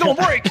to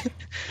break.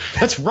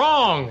 That's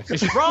wrong.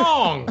 It's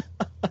wrong.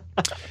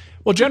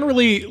 Well,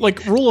 generally,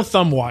 like rule of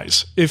thumb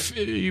wise,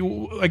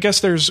 I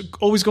guess there's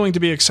always going to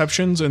be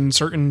exceptions, and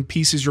certain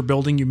pieces you're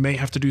building, you may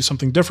have to do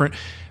something different.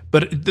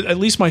 But at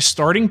least my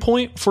starting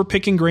point for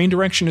picking grain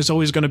direction is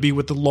always going to be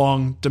with the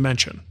long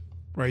dimension,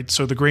 right?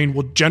 So the grain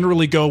will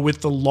generally go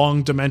with the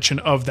long dimension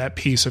of that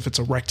piece if it's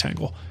a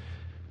rectangle.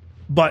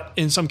 But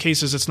in some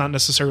cases, it's not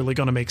necessarily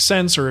going to make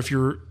sense. Or if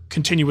you're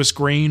continuous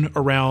grain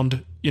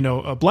around,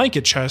 a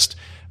blanket chest,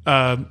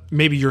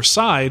 maybe your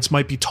sides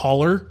might be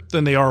taller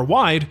than they are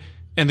wide,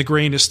 and the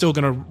grain is still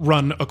going to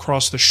run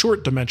across the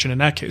short dimension in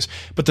that case.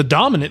 But the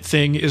dominant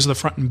thing is the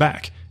front and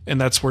back,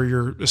 and that's where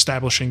you're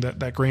establishing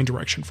that grain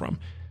direction from.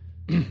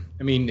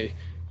 I mean,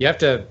 you have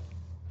to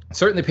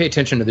certainly pay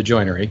attention to the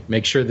joinery.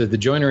 Make sure that the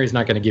joinery is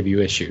not going to give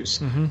you issues.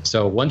 Mm-hmm.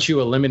 So once you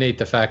eliminate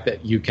the fact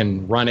that you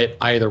can run it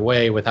either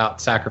way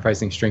without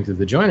sacrificing strength of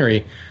the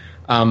joinery,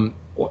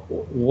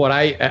 what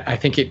I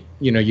think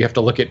you have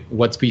to look at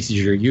what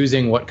species you're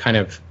using, what kind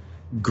of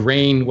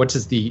grain, what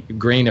does the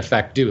grain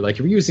effect do? Like if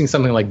you're using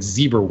something like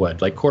zebra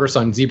wood, like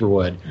quarter-sawn zebra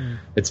wood,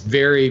 it's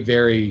very,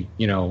 very,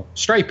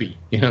 stripy.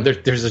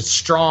 There's a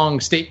strong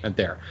statement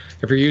there.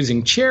 If you're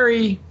using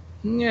cherry,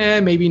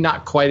 maybe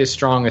not quite as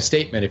strong a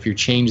statement if you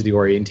change the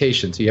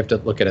orientation. So you have to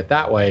look at it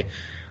that way.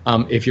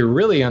 If you're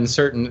really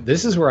uncertain,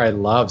 this is where I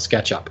love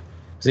SketchUp.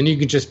 Because then you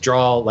can just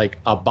draw like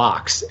a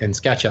box in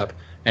SketchUp,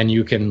 and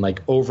you can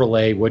like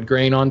overlay wood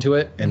grain onto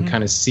it and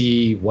kind of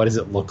see what does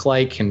it look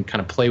like, and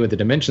kind of play with the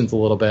dimensions a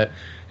little bit,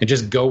 and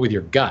just go with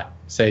your gut.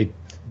 Say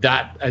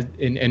that,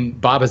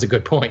 and Bob has a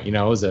good point.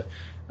 As a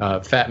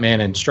fat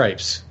man in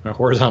stripes, or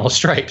horizontal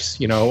stripes.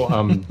 You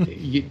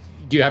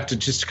have to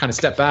just kind of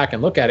step back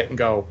and look at it and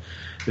go,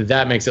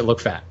 that makes it look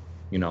fat.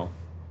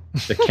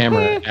 The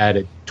camera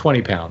added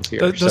 20 pounds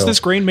here. Does this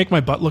grain make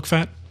my butt look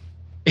fat?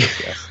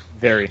 Yes,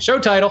 very. Show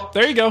title.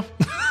 There you go.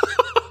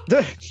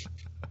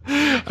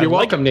 You're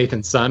welcome,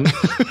 Nathan's son.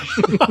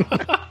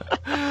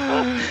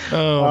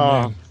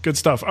 Oh, man. Good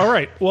stuff. All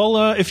right.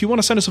 Well, if you want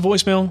to send us a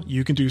voicemail,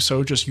 you can do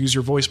so. Just use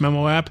your voice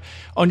memo app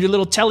on your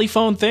little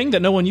telephone thing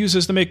that no one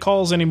uses to make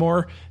calls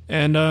anymore,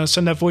 and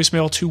send that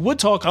voicemail to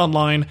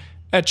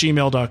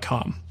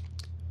woodtalkonline@gmail.com.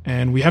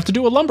 And we have to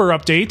do a lumber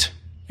update.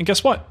 And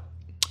guess what?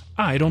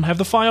 I don't have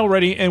the file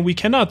ready, and we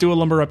cannot do a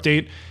lumber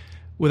update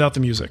without the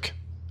music.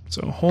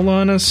 So hold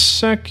on a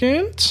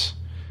second.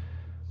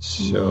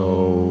 So,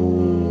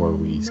 are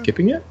we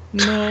skipping it?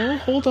 No,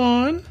 hold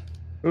on.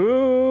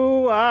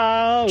 Ooh,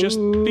 just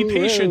be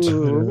patient.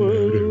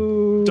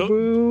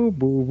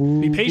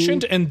 Be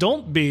patient and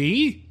don't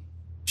be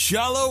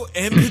shallow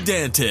and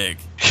pedantic.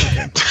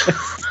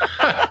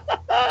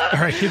 All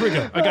right, here we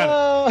go. I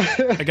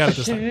got it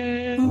this time.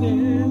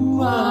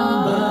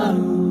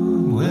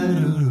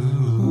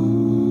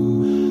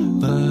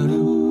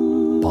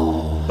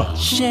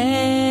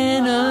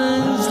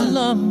 Shannon's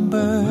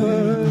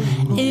Lumber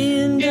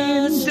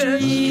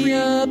Industry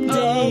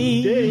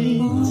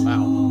Update.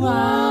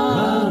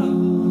 Wow.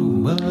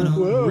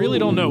 Really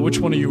don't know which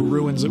one of you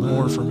ruins it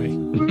more for me.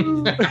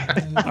 I'm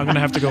going to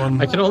have to go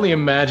on. I can only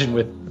imagine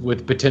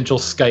with potential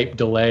Skype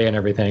delay and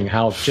everything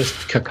how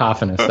just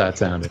cacophonous that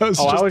sounded.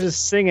 I was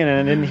just singing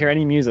and I didn't hear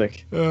any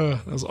music.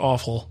 That was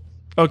awful.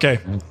 Okay,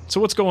 so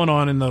what's going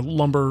on in the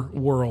lumber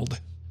world?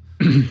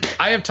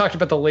 I have talked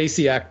about the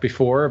Lacey Act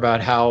before, about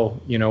how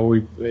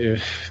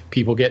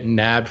people get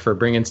nabbed for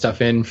bringing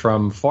stuff in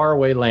from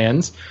faraway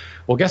lands.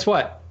 Well, guess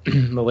what?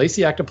 The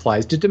Lacey Act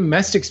applies to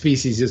domestic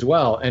species as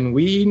well, and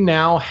we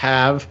now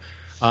have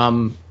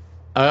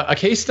a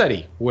case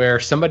study where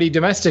somebody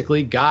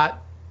domestically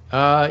got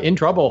in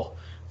trouble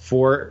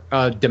for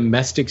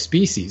domestic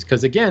species.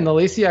 Because again, the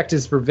Lacey Act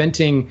is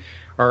preventing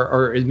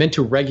or is meant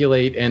to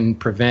regulate and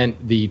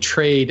prevent the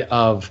trade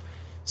of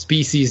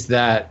species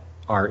that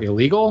are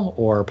illegal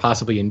or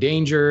possibly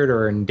endangered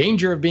or in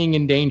danger of being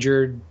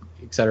endangered,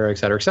 et cetera, et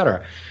cetera, et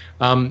cetera.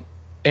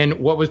 And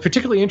what was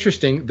particularly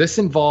interesting, this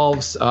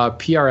involves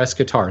PRS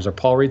guitars, or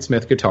Paul Reed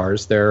Smith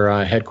guitars. They're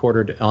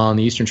headquartered on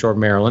the eastern shore of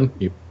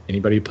Maryland.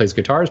 Anybody who plays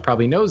guitars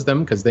probably knows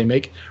them because they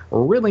make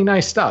really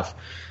nice stuff.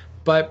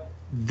 But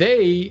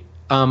they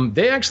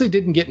actually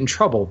didn't get in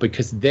trouble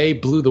because they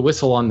blew the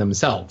whistle on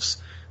themselves.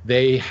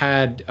 they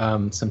had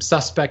some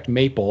suspect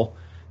maple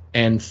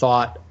and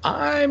thought,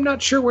 I'm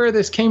not sure where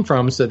this came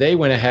from. So they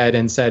went ahead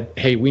and said,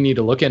 hey, we need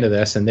to look into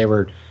this. And they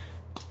were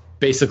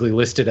basically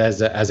listed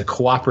as a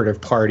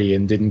cooperative party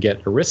and didn't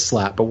get a wrist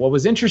slap. But what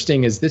was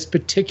interesting is this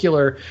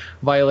particular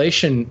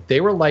violation,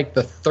 they were like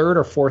the third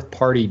or fourth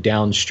party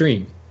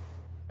downstream.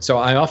 So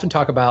I often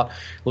talk about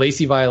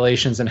Lacey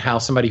violations and how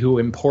somebody who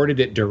imported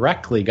it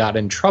directly got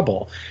in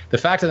trouble. The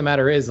fact of the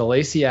matter is the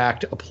Lacey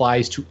Act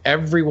applies to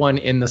everyone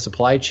in the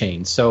supply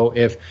chain. So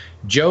if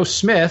Joe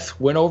Smith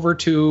went over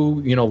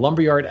to,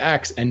 Lumberyard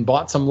X and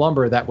bought some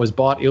lumber that was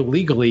bought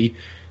illegally,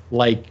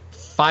 like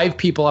 5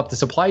 people up the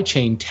supply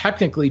chain,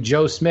 technically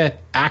Joe Smith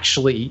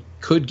actually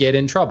could get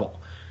in trouble.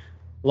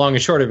 Long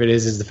and short of it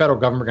is the federal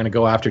government going to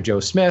go after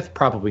Joe Smith?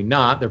 Probably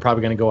not. They're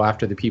probably going to go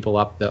after the people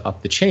up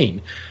the chain.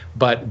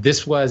 But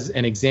this was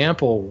an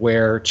example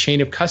where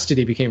chain of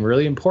custody became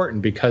really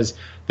important because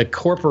the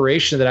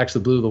corporation that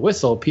actually blew the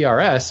whistle,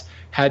 PRS,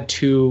 had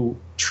to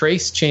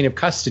trace chain of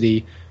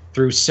custody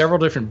through several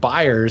different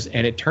buyers,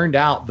 and it turned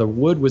out the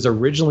wood was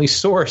originally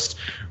sourced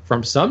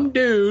from some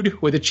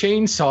dude with a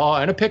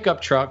chainsaw and a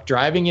pickup truck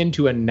driving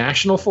into a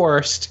national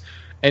forest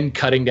and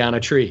cutting down a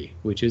tree,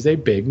 which is a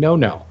big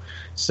no-no.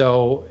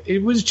 So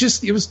it was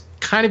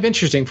kind of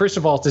interesting, first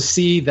of all, to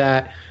see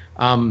that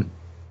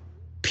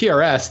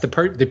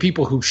PRS, the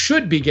people who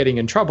should be getting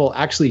in trouble,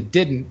 actually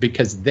didn't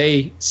because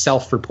they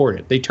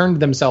self-reported. They turned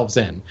themselves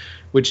in,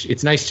 which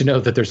it's nice to know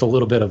that there's a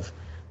little bit of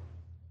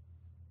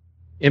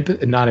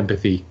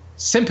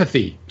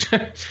sympathy,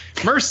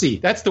 mercy.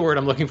 That's the word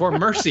I'm looking for.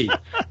 Mercy.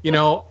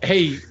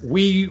 Hey,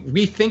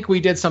 we think we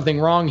did something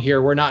wrong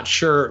here. We're not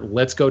sure.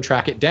 Let's go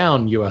track it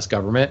down, U.S.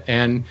 government.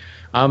 And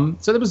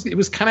so it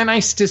was kind of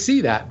nice to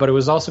see that, but it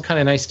was also kind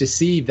of nice to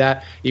see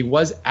that it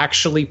was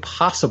actually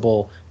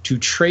possible to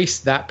trace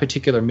that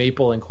particular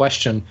maple in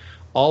question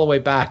all the way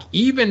back,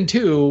 even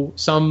to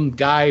some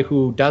guy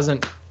who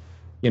doesn't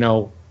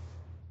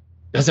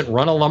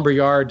run a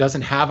lumberyard,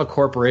 doesn't have a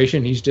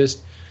corporation. He's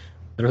just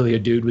literally a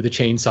dude with a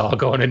chainsaw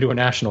going into a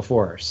national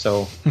forest.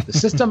 So the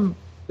system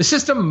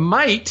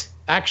might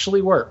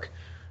actually work.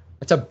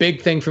 That's a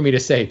big thing for me to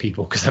say,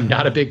 people, because I'm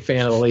not a big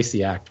fan of the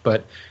Lacey Act,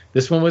 but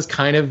this one was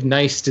kind of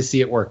nice to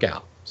see it work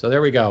out. So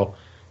there we go.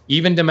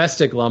 Even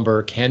domestic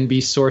lumber can be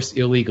sourced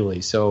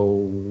illegally.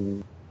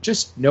 So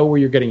just know where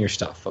you're getting your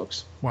stuff,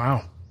 folks.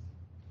 Wow.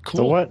 Cool.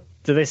 So what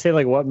did they say,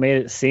 what made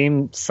it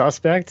seem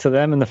suspect to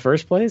them in the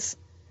first place?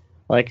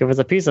 If it's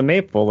a piece of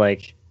maple,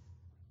 what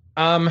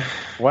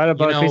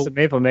about a piece of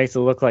maple makes it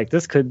look like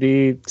this could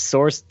be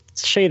sourced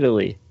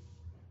shadily?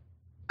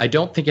 I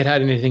don't think it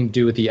had anything to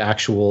do with the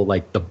actual,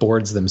 the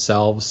boards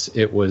themselves.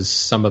 It was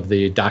some of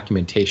the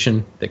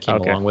documentation that came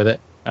along with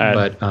it.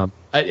 But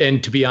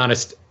and to be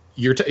honest,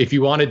 if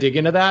you want to dig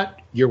into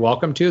that, you're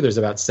welcome to. There's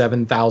about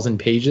 7,000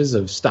 pages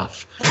of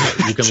stuff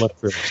you can look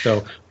through.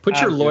 So put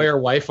your lawyer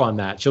wife on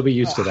that. She'll be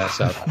used to that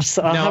stuff.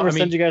 I'll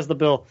send you guys the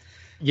bill.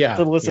 Yeah,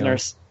 to the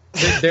listeners.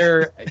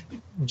 They're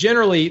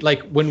generally,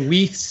 when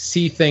we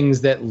see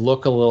things that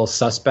look a little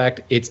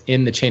suspect, it's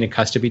in the chain of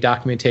custody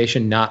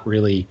documentation, not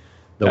really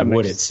the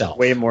wood itself.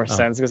 Way more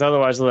sense, because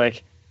otherwise,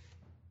 don't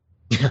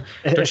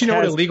you know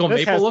what illegal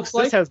maple looks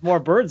like? This has more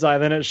bird's eye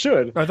than it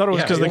should. I thought it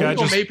was because the guy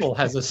illegal maple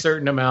has a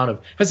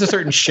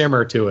certain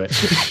shimmer to it.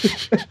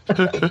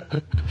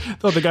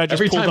 Thought the guy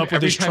just pulled up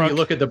with his truck. Every time you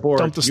look at the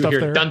board, you hear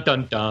there. dun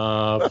dun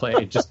dun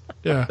play.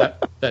 Yeah.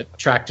 That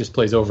track just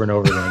plays over and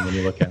over again when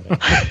you look at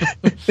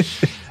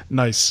it.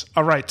 Nice.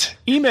 All right,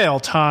 email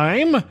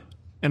time,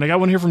 and I got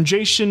one here from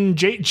Jason,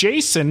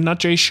 not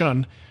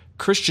Jason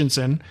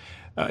Christensen.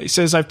 He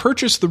says, I've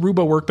purchased the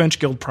Rubo Workbench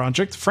Guild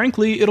project.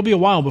 Frankly, it'll be a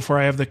while before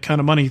I have the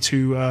kind of money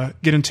to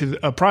get into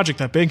a project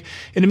that big.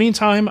 In the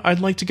meantime,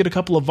 I'd like to get a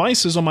couple of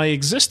vices on my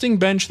existing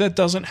bench that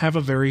doesn't have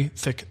a very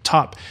thick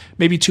top,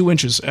 maybe 2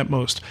 inches at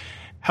most.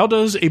 How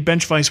does a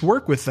bench vise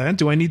work with that?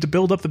 Do I need to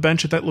build up the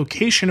bench at that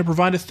location and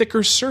provide a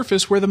thicker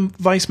surface where the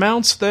vise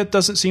mounts? There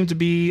doesn't seem to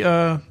be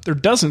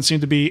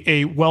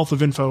a wealth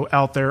of info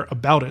out there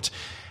about it.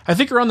 I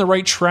think you're on the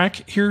right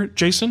track here,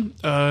 Jason.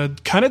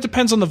 Kind of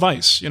depends on the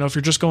vise. If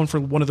you're just going for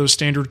one of those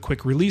standard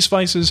quick release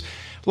vices,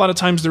 a lot of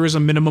times there is a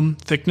minimum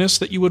thickness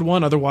that you would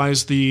want.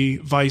 Otherwise, the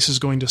vise is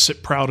going to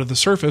sit proud of the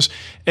surface.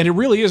 And it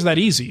really is that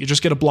easy. You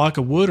just get a block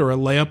of wood or a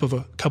layup of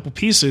a couple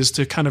pieces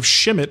to kind of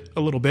shim it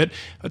a little bit,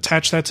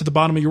 attach that to the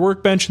bottom of your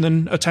workbench, and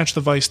then attach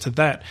the vise to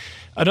that.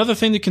 Another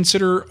thing to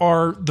consider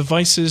are the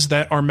vices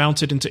that are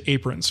mounted into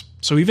aprons.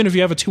 So even if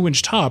you have a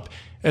 2-inch top,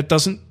 it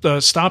doesn't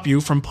stop you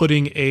from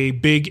putting a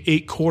big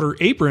 8/4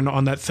 apron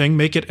on that thing,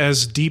 make it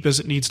as deep as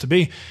it needs to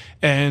be.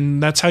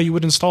 And that's how you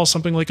would install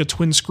something like a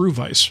twin screw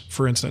vise,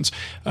 for instance.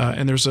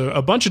 And there's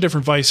a bunch of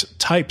different vise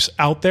types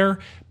out there.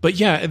 But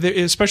yeah,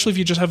 especially if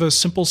you just have a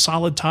simple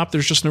solid top,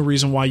 there's just no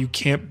reason why you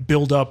can't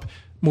build up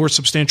more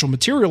substantial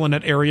material in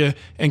that area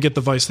and get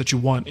the vise that you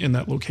want in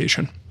that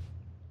location.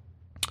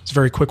 It's a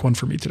very quick one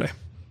for me today.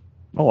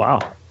 Oh,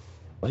 wow.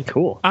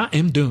 Cool. I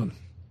am done.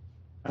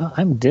 Oh,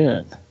 I'm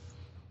done.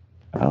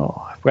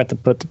 Oh, I forgot to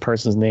put the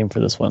person's name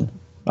for this one.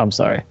 I'm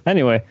sorry.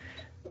 Anyway,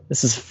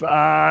 This is,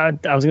 I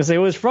was going to say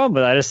who it's from,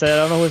 but I just said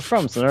I don't know who it's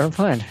from, so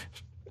never mind.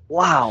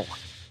 Wow.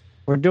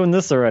 We're doing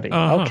this already.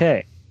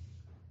 Okay.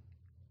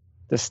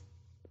 Just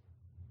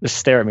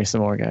stare at me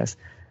some more, guys.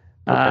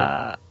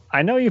 Okay.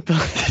 I know you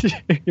built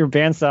your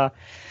bandsaw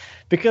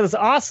because it's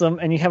awesome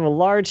and you have a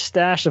large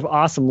stash of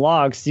awesome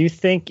logs. Do you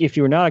think if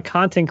you were not a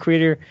content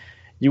creator,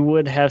 you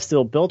would have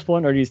still built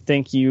one, or do you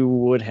think you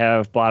would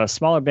have bought a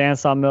smaller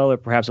bandsaw mill or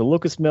perhaps a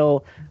Lucas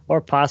mill or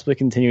possibly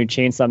continued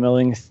chainsaw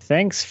milling?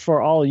 Thanks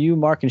for all you,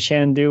 Mark and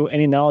Shannon, do.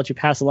 Any knowledge you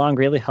pass along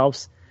greatly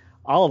helps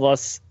all of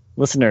us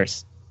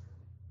listeners.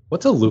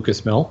 What's a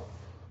Lucas mill?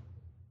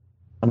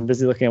 I'm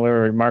busy looking at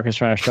whatever Mark is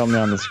trying to show me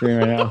on the screen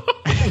right now.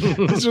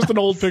 It's just an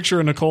old picture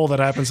of Nicole that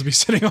happens to be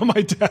sitting on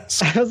my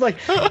desk. I was like,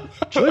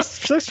 she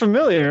looks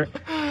familiar.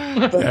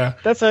 Yeah.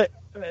 That's an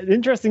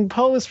interesting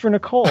pose for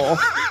Nicole.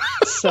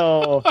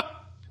 So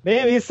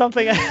maybe it's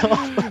something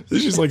else.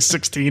 She's like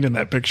 16 in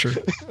that picture.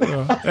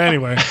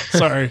 Anyway,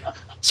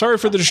 sorry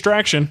for the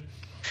distraction.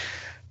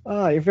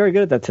 Oh, you're very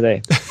good at that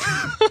today.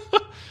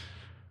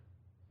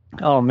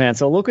 Oh man,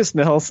 so Lucas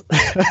Mills.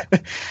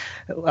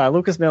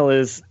 Lucas Mill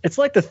it's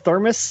like the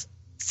Thermos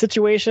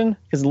situation,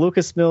 because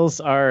Lucas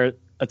Mills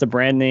it's a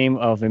brand name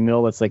of a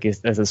mill that's like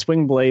as a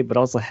swing blade, but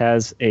also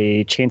has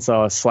a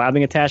chainsaw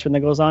slabbing attachment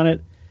that goes on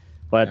it.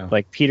 But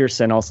like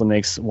Peterson also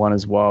makes one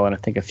as well, and I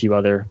think a few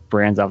other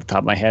brands off the top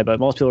of my head. But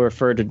most people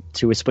refer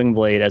to a swing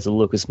blade as a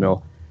Lucas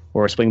Mill,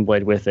 or a swing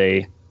blade with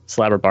a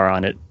slabber bar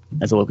on it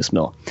as a Lucas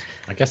Mill.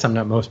 I guess I'm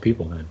not most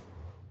people then.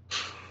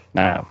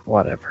 Nah,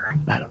 whatever.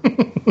 I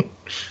don't.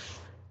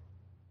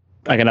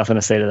 I got nothing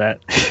to say to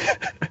that.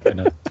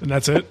 And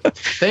that's it.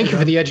 Thank you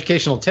for the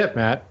educational tip,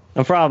 Matt.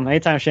 No problem.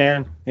 Anytime,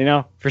 Shannon.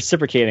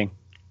 Reciprocating.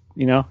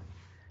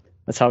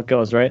 That's how it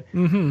goes, right?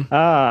 Mm-hmm.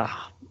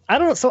 I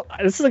don't know. So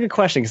this is a good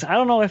question, because I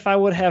don't know if I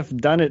would have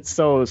done it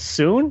so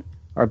soon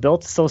or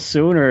built so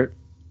soon, or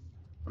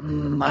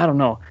I don't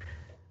know.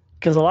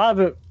 Because a lot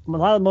of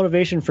the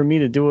motivation for me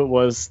to do it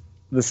was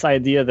this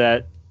idea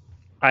that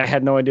I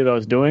had no idea what I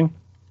was doing,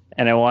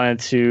 and I wanted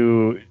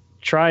to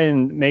try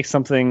and make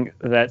something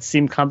that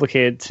seemed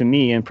complicated to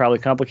me and probably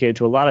complicated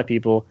to a lot of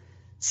people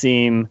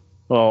seem,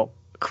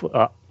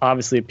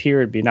 obviously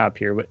not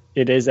appear, but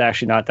it is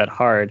actually not that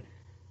hard,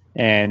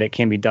 and it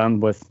can be done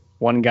with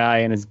one guy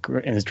in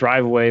his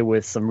driveway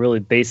with some really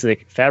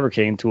basic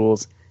fabricating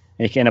tools,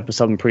 and you can end up with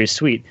something pretty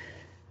sweet.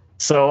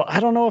 So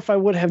I don't know if I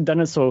would have done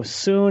it so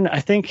soon.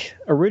 I think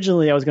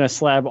originally I was going to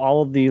slab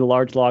all of the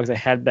large logs I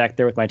had back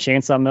there with my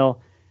chainsaw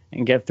mill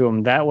and get through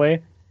them that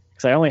way,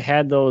 because I only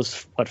had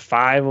those,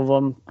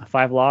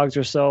 5 logs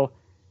or so.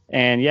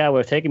 And yeah, it would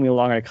have taken me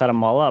longer to cut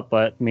them all up,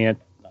 but I mean,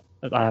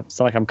 it's not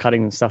like I'm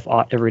cutting stuff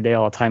every day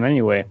all the time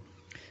anyway.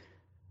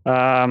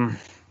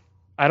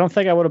 I don't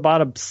think I would have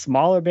bought a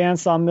smaller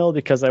bandsaw mill,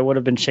 because I would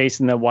have been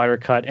chasing the wider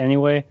cut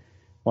anyway,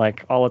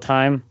 like all the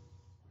time.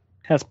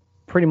 That's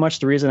pretty much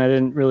the reason I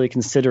didn't really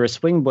consider a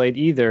swing blade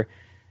either.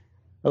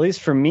 At least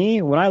for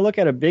me, when I look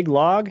at a big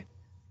log,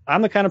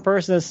 I'm the kind of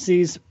person that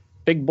sees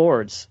big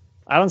boards.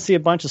 I don't see a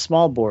bunch of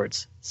small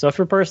boards. So if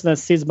you're a person that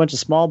sees a bunch of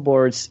small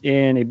boards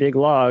in a big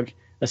log,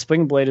 a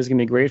swing blade is going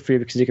to be great for you,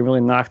 because you can really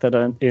knock that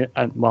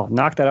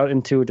out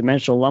into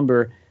dimensional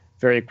lumber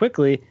very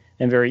quickly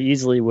and very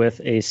easily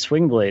with a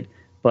swing blade.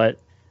 But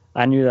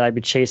I knew that I'd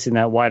be chasing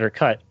that wider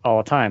cut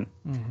all the time.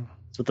 Mm-hmm.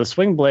 So with the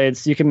swing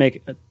blades, you can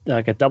make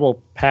like a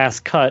double pass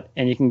cut,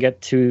 and you can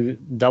get to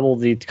double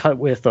the cut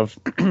width of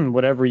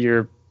whatever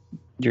your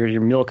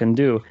mill can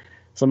do.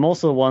 So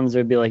most of the ones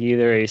would be like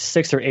either a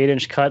 6 or 8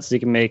 inch cut, so you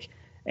can make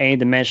any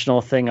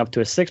dimensional thing up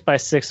to a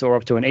 6x6 or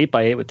up to an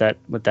 8x8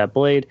 with that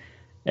blade.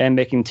 And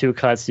making 2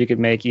 cuts, you could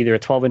make either a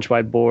 12-inch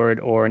wide board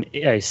or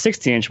a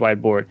 16-inch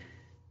wide board.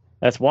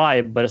 That's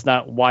wide, but it's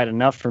not wide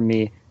enough for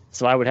me.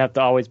 So I would have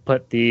to always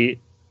put the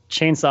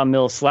chainsaw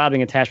mill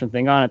slabbing attachment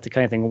thing on it to cut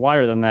anything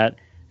wider than that.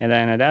 And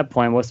then at that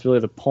point, what's really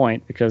the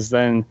point? Because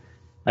then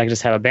I could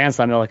just have a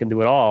bandsaw mill that can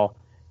do it all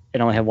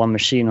and only have one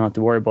machine. I don't have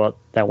to worry about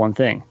that one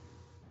thing.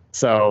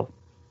 So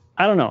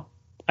I don't know.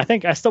 I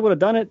think I still would have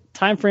done it.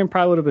 Time frame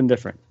probably would have been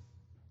different.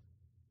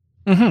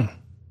 Mm-hmm.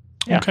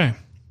 Yeah. Okay.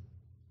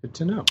 Good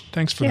to know.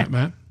 Thanks for that,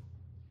 Matt.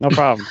 No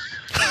problem.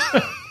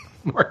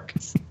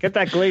 Marcus, get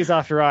that glaze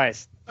off your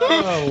eyes.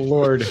 Oh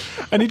Lord!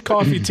 I need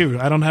coffee too.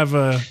 I don't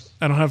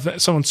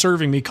have someone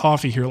serving me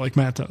coffee here like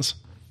Matt does.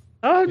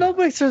 Oh,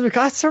 nobody serves me.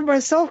 I serve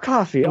myself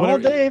coffee all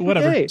day, every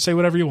day. Say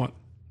whatever you want.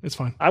 It's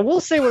fine. I will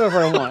say whatever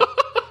I want.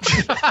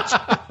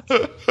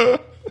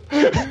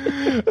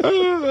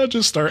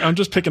 I'm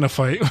just picking a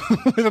fight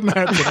with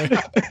Matt today.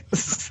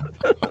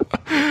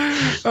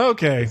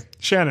 Okay,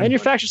 Shannon.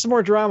 Manufacture some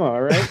more drama,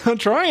 all right? I'm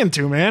trying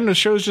to, man. The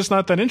show's just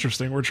not that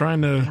interesting. We're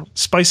trying to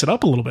spice it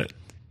up a little bit.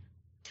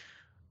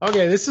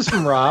 Okay, this is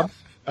from Rob.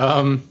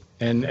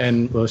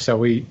 And shall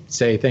we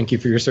say thank you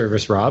for your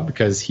service, Rob?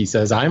 Because he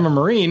says, I'm a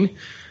Marine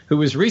who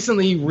was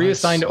recently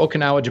reassigned to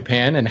Okinawa,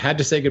 Japan, and had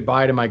to say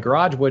goodbye to my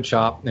garage wood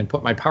shop and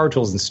put my power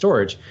tools in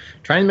storage.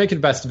 Trying to make the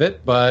best of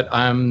it, but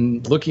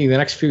I'm looking the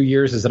next few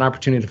years as an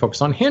opportunity to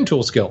focus on hand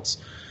tool skills.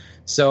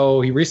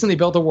 So he recently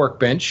built a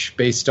workbench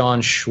based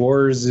on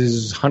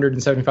Schwarz's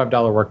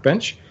 $175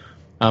 workbench.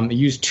 He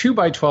used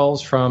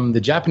 2x12s from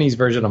the Japanese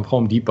version of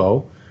Home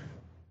Depot.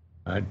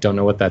 I don't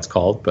know what that's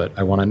called, but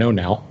I want to know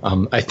now.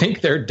 I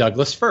think they're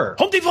Douglas fir.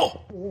 Home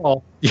Depot!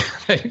 Well, yeah,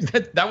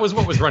 that was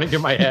what was running through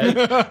my head.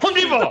 Home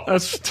Depot!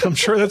 I'm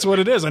sure that's what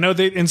it is. I know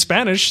in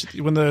Spanish,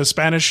 when the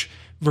Spanish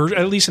version,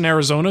 at least in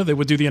Arizona, they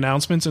would do the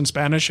announcements in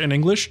Spanish and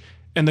English,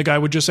 and the guy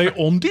would just say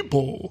Home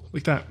Depot,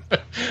 like that.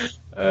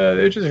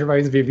 It just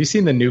reminds me, have you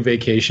seen The New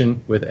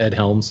Vacation with Ed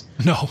Helms?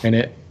 No.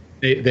 And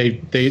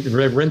they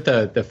rent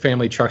the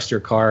family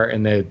truckster car,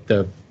 and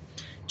the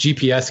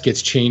GPS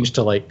gets changed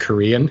to like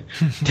Korean.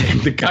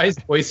 And the guy's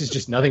voice is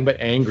just nothing but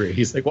angry.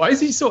 He's like, why is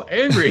he so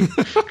angry?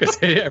 Because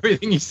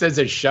everything he says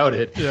is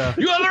shouted. Yeah.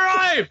 You have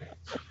arrived!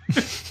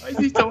 Why is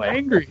he so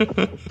angry?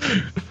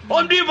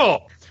 Home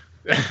Depot!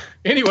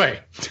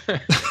 Anyway,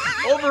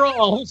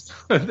 overall,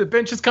 the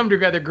bench has come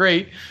together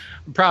great.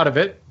 I'm proud of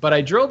it. But I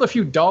drilled a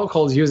few dog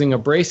holes using a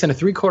brace and a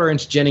 3/4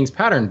 inch Jennings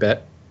pattern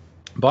bit.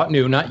 Bought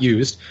new, not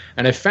used.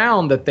 And I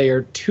found that they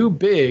are too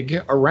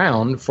big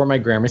around for my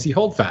Gramercy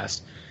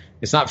holdfast.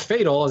 It's not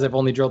fatal, as I've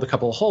only drilled a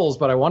couple of holes,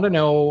 but I want to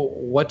know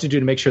what to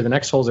do to make sure the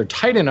next holes are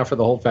tight enough for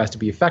the holdfast to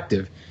be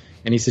effective.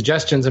 Any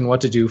suggestions on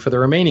what to do for the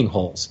remaining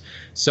holes?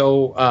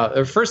 So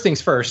first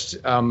things first,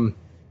 the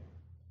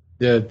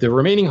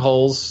remaining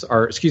holes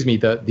are,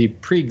 the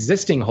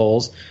pre-existing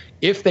holes,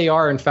 if they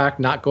are in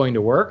fact not going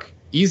to work,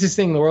 easiest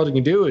thing in the world you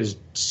can do is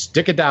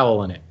stick a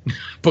dowel in it.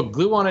 Put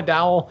glue on a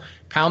dowel,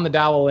 pound the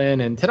dowel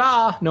in, and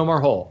ta-da, no more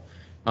hole.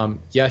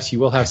 Yes, you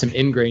will have some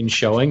ingrain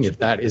showing. If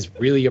that is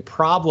really a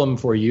problem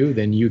for you,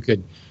 then you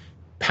could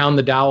pound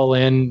the dowel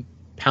in,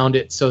 pound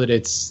it so that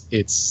it's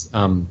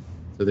so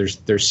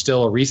there's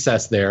still a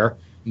recess there,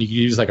 and you could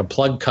use like a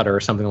plug cutter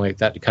or something like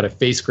that to cut a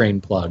face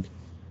grain plug.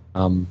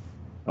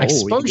 I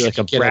suppose you could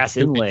like a brass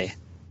inlay.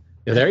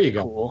 Yeah, there you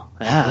go. Cool.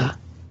 Yeah.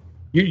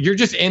 You're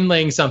just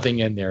inlaying something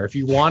in there. If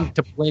you want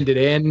to blend it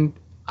in,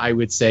 I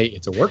would say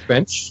it's a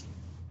workbench.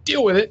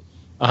 Deal with it.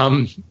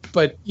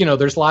 But,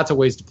 there's lots of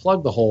ways to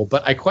plug the hole.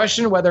 But I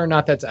question whether or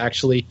not that's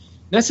actually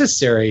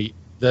necessary.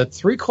 The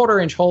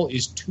 3/4 inch hole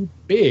is too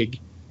big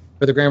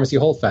for the Gramercy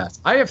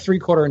holdfast. I have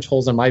 3/4 inch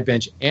holes on my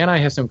bench, and I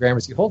have some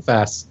Gramercy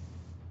holdfasts.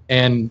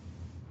 And,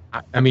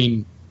 I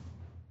mean,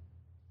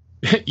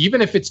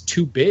 even if it's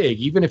too big,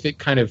 even if it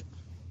kind of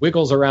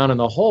wiggles around in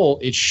the hole,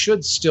 it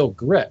should still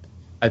grip.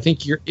 I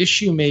think your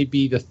issue may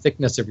be the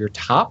thickness of your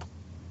top.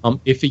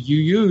 If you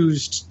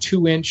used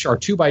 2-inch or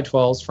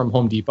 2x12s from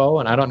Home Depot,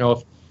 and I don't know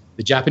if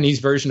the Japanese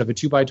version of a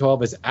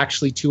 2x12 is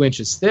actually 2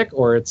 inches thick,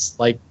 or it's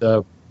like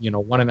the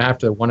 1.5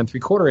 to 1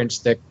 3/4 inch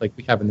thick like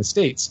we have in the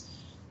States.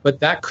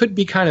 But that could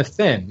be kind of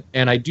thin.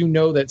 And I do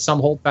know that some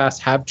holdfasts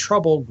have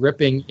trouble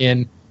gripping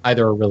in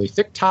either a really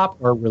thick top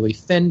or a really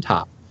thin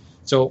top.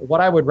 So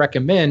what I would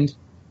recommend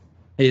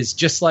is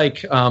just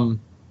like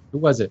who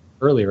was it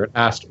earlier? It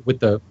asked with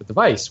the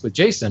vise with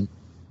Jason.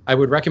 I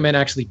would recommend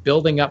actually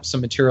building up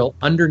some material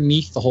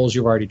underneath the holes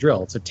you've already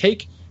drilled. So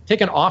take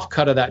an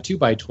offcut of that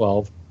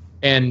 2x12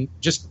 and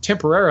just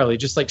temporarily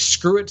just like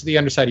screw it to the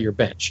underside of your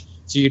bench.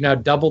 So you now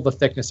double the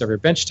thickness of your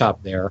bench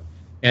top there.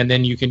 And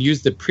then you can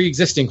use the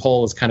pre-existing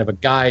hole as kind of a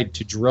guide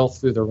to drill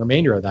through the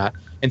remainder of that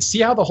and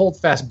see how the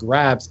holdfast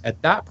grabs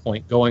at that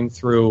point going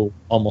through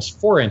almost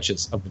 4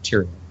 inches of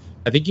material.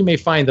 I think you may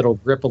find that it'll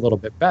grip a little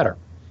bit better.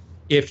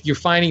 If you're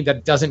finding that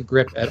it doesn't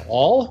grip at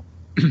all,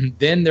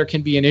 then there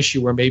can be an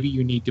issue where maybe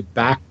you need to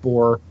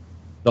backbore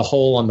the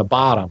hole on the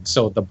bottom.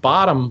 So the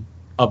bottom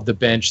of the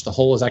bench, the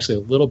hole is actually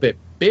a little bit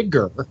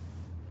bigger,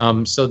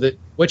 so that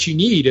what you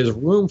need is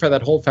room for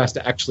that holdfast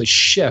to actually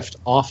shift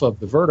off of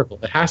the vertical.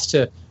 It has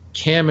to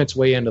cam its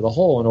way into the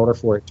hole in order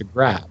for it to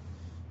grab.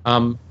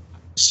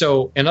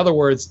 So in other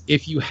words,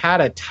 if you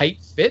had a tight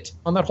fit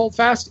on that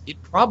holdfast,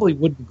 it probably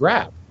wouldn't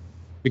grab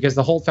because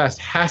the holdfast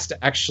has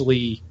to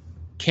actually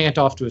cant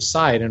off to a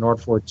side in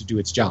order for it to do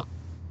its job.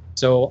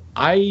 So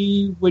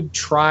I would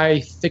try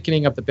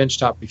thickening up the bench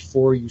top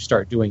before you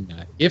start doing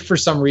that. If for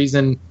some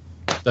reason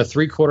the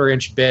 3/4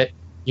 inch bit,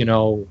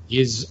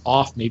 is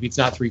off, maybe it's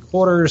not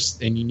 3/4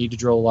 and you need to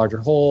drill a larger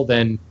hole,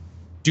 then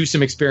do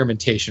some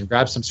experimentation,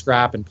 grab some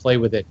scrap and play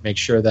with it. Make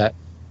sure that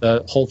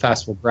the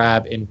holdfast will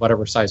grab in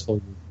whatever size hole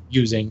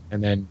you're using,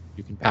 and then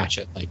you can patch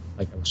it like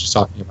I was just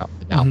talking about with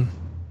the dowel. Mm-hmm.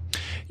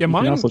 Yeah,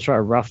 mine. You can also try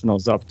to roughen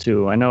those up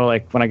too. I know,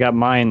 like when I got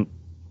mine,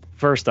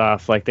 first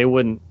off, like it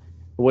wouldn't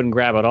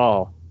grab at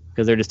all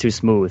because they're just too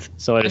smooth.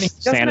 So I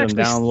just sanded them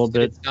down a little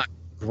bit. It's not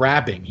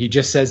grabbing. He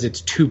just says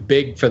it's too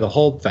big for the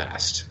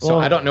holdfast. So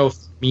I don't know if it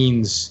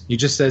means he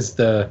just says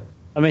the.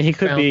 I mean, he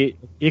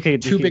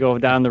could go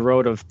down the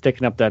road of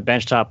thickening up that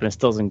bench top and it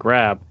still doesn't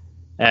grab.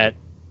 At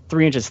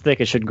 3 inches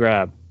thick, it should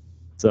grab.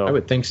 So I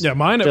would think so. Yeah,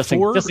 mine at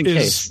 4 just in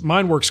case.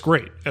 Mine works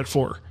great at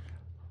 4.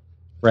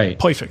 Right.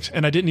 Perfect.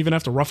 And I didn't even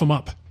have to rough them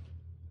up.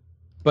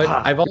 But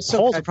I've also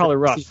the holes are probably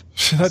rough.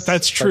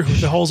 That's true.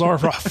 The holes are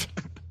rough.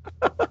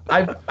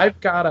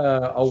 I've got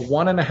a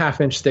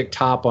 1.5 inch thick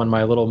top on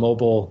my little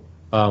mobile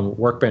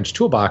workbench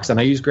toolbox, and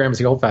I use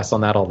Gramercy holdfast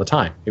on that all the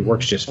time. It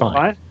works just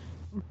fine.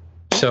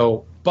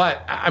 So,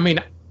 but I mean,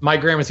 my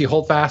Gramercy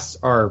holdfasts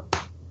are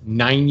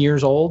 9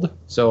 years old,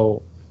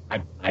 so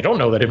I don't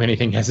know that if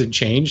anything hasn't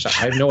changed. I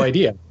have no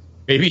idea.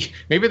 Maybe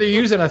they're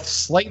using a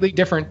slightly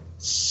different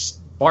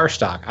bar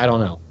stock. I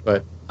don't know,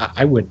 but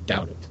I wouldn't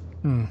doubt it.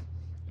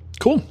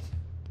 Cool.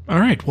 All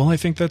right. Well, I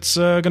think that's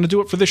going to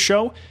do it for this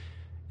show.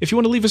 If you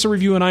want to leave us a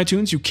review on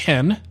iTunes, you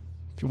can.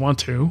 If you want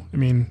to. I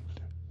mean,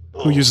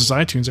 who uses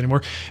iTunes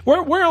anymore?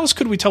 Where else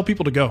could we tell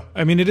people to go?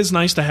 I mean, it is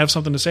nice to have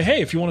something to say,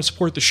 hey, if you want to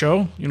support the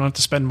show, you don't have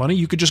to spend money.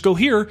 You could just go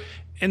here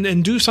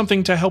and do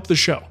something to help the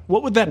show.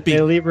 What would that be?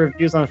 They leave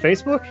reviews on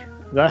Facebook?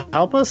 Does that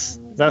help us?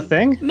 Is that a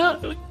thing?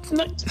 No.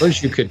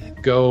 Suppose you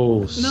could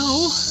go.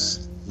 No.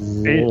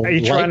 Are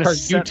you trying to our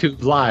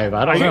YouTube live?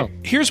 I don't know.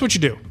 Here's what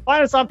you do.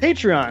 Find us on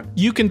Patreon.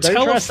 You can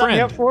tell a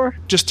friend.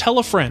 Just tell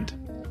a friend.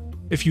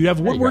 If you have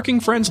woodworking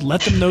friends,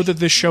 let them know that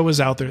this show is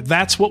out there.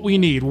 That's what we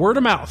need. Word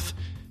of mouth.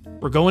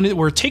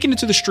 We're taking it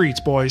to the streets,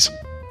 boys.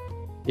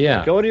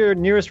 Yeah. Go to your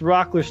nearest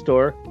Rockler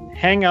store,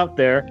 hang out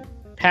there,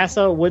 pass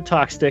out Wood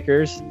Talk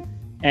stickers,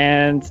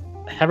 and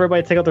have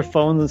everybody take out their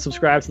phones and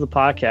subscribe to the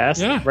podcast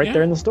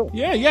there in the store.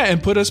 Yeah,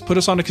 and put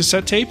us on a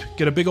cassette tape,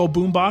 get a big old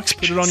boom box,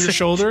 put it on your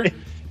shoulder,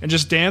 and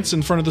just dance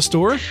in front of the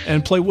store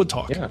and play Wood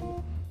Talk. Yeah.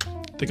 I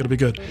think it'll be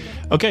good.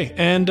 Okay,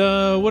 and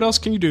what else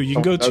can you do? You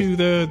can go to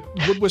the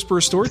Wood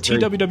Whisperer store,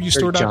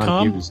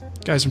 twwstore.com.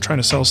 Guys, I'm trying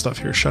to sell stuff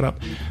here. Shut up.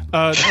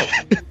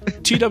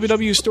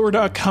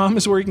 twwstore.com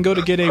is where you can go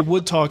to get a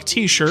Wood Talk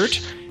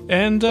t-shirt.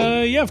 And,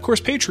 of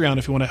course, Patreon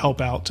if you want to help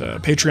out.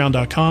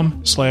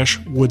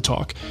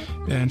 Patreon.com/woodtalk.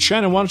 And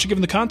Shannon, why don't you give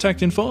them the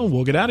contact info and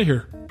we'll get out of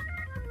here.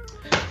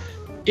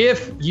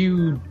 If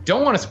you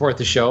don't want to support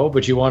the show,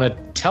 but you want to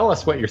tell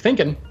us what you're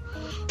thinking...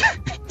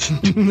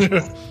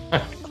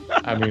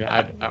 I mean,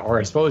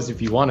 I suppose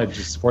if you want to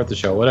just support the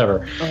show,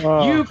 whatever,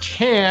 you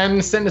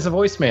can send us a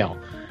voicemail.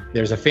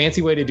 There's a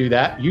fancy way to do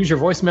that. Use your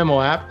voice memo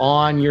app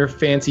on your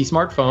fancy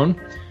smartphone.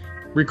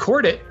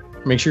 Record it.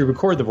 Make sure you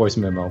record the voice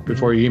memo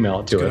before you email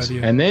it to us.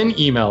 And then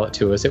email it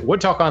to us at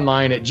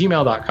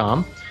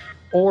woodtalkonline@gmail.com.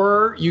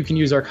 Or you can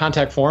use our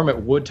contact form at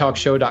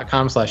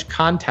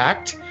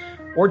woodtalkshow.com/contact.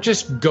 Or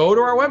just go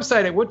to our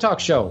website at Wood Talk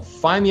Show.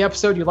 Find the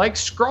episode you like,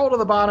 scroll to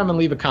the bottom, and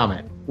leave a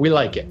comment. We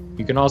like it.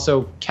 You can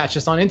also catch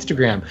us on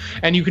Instagram.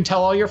 And you can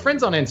tell all your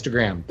friends on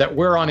Instagram that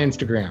we're on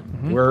Instagram.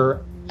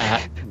 We're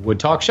at Wood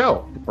Talk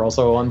Show. We're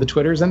also on the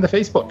Twitters and the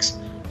Facebooks.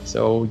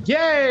 So,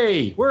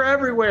 yay! We're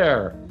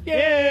everywhere!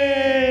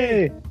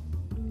 Yay!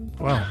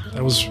 Wow,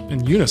 that was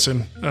in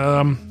unison.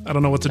 I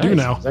don't know what to do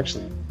now. It's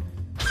actually...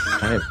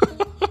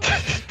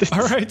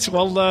 All right.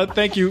 Well,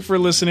 thank you for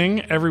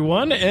listening,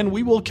 everyone, and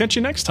we will catch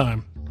you next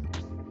time.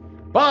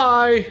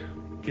 Bye.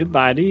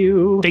 Goodbye to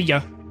you. See ya.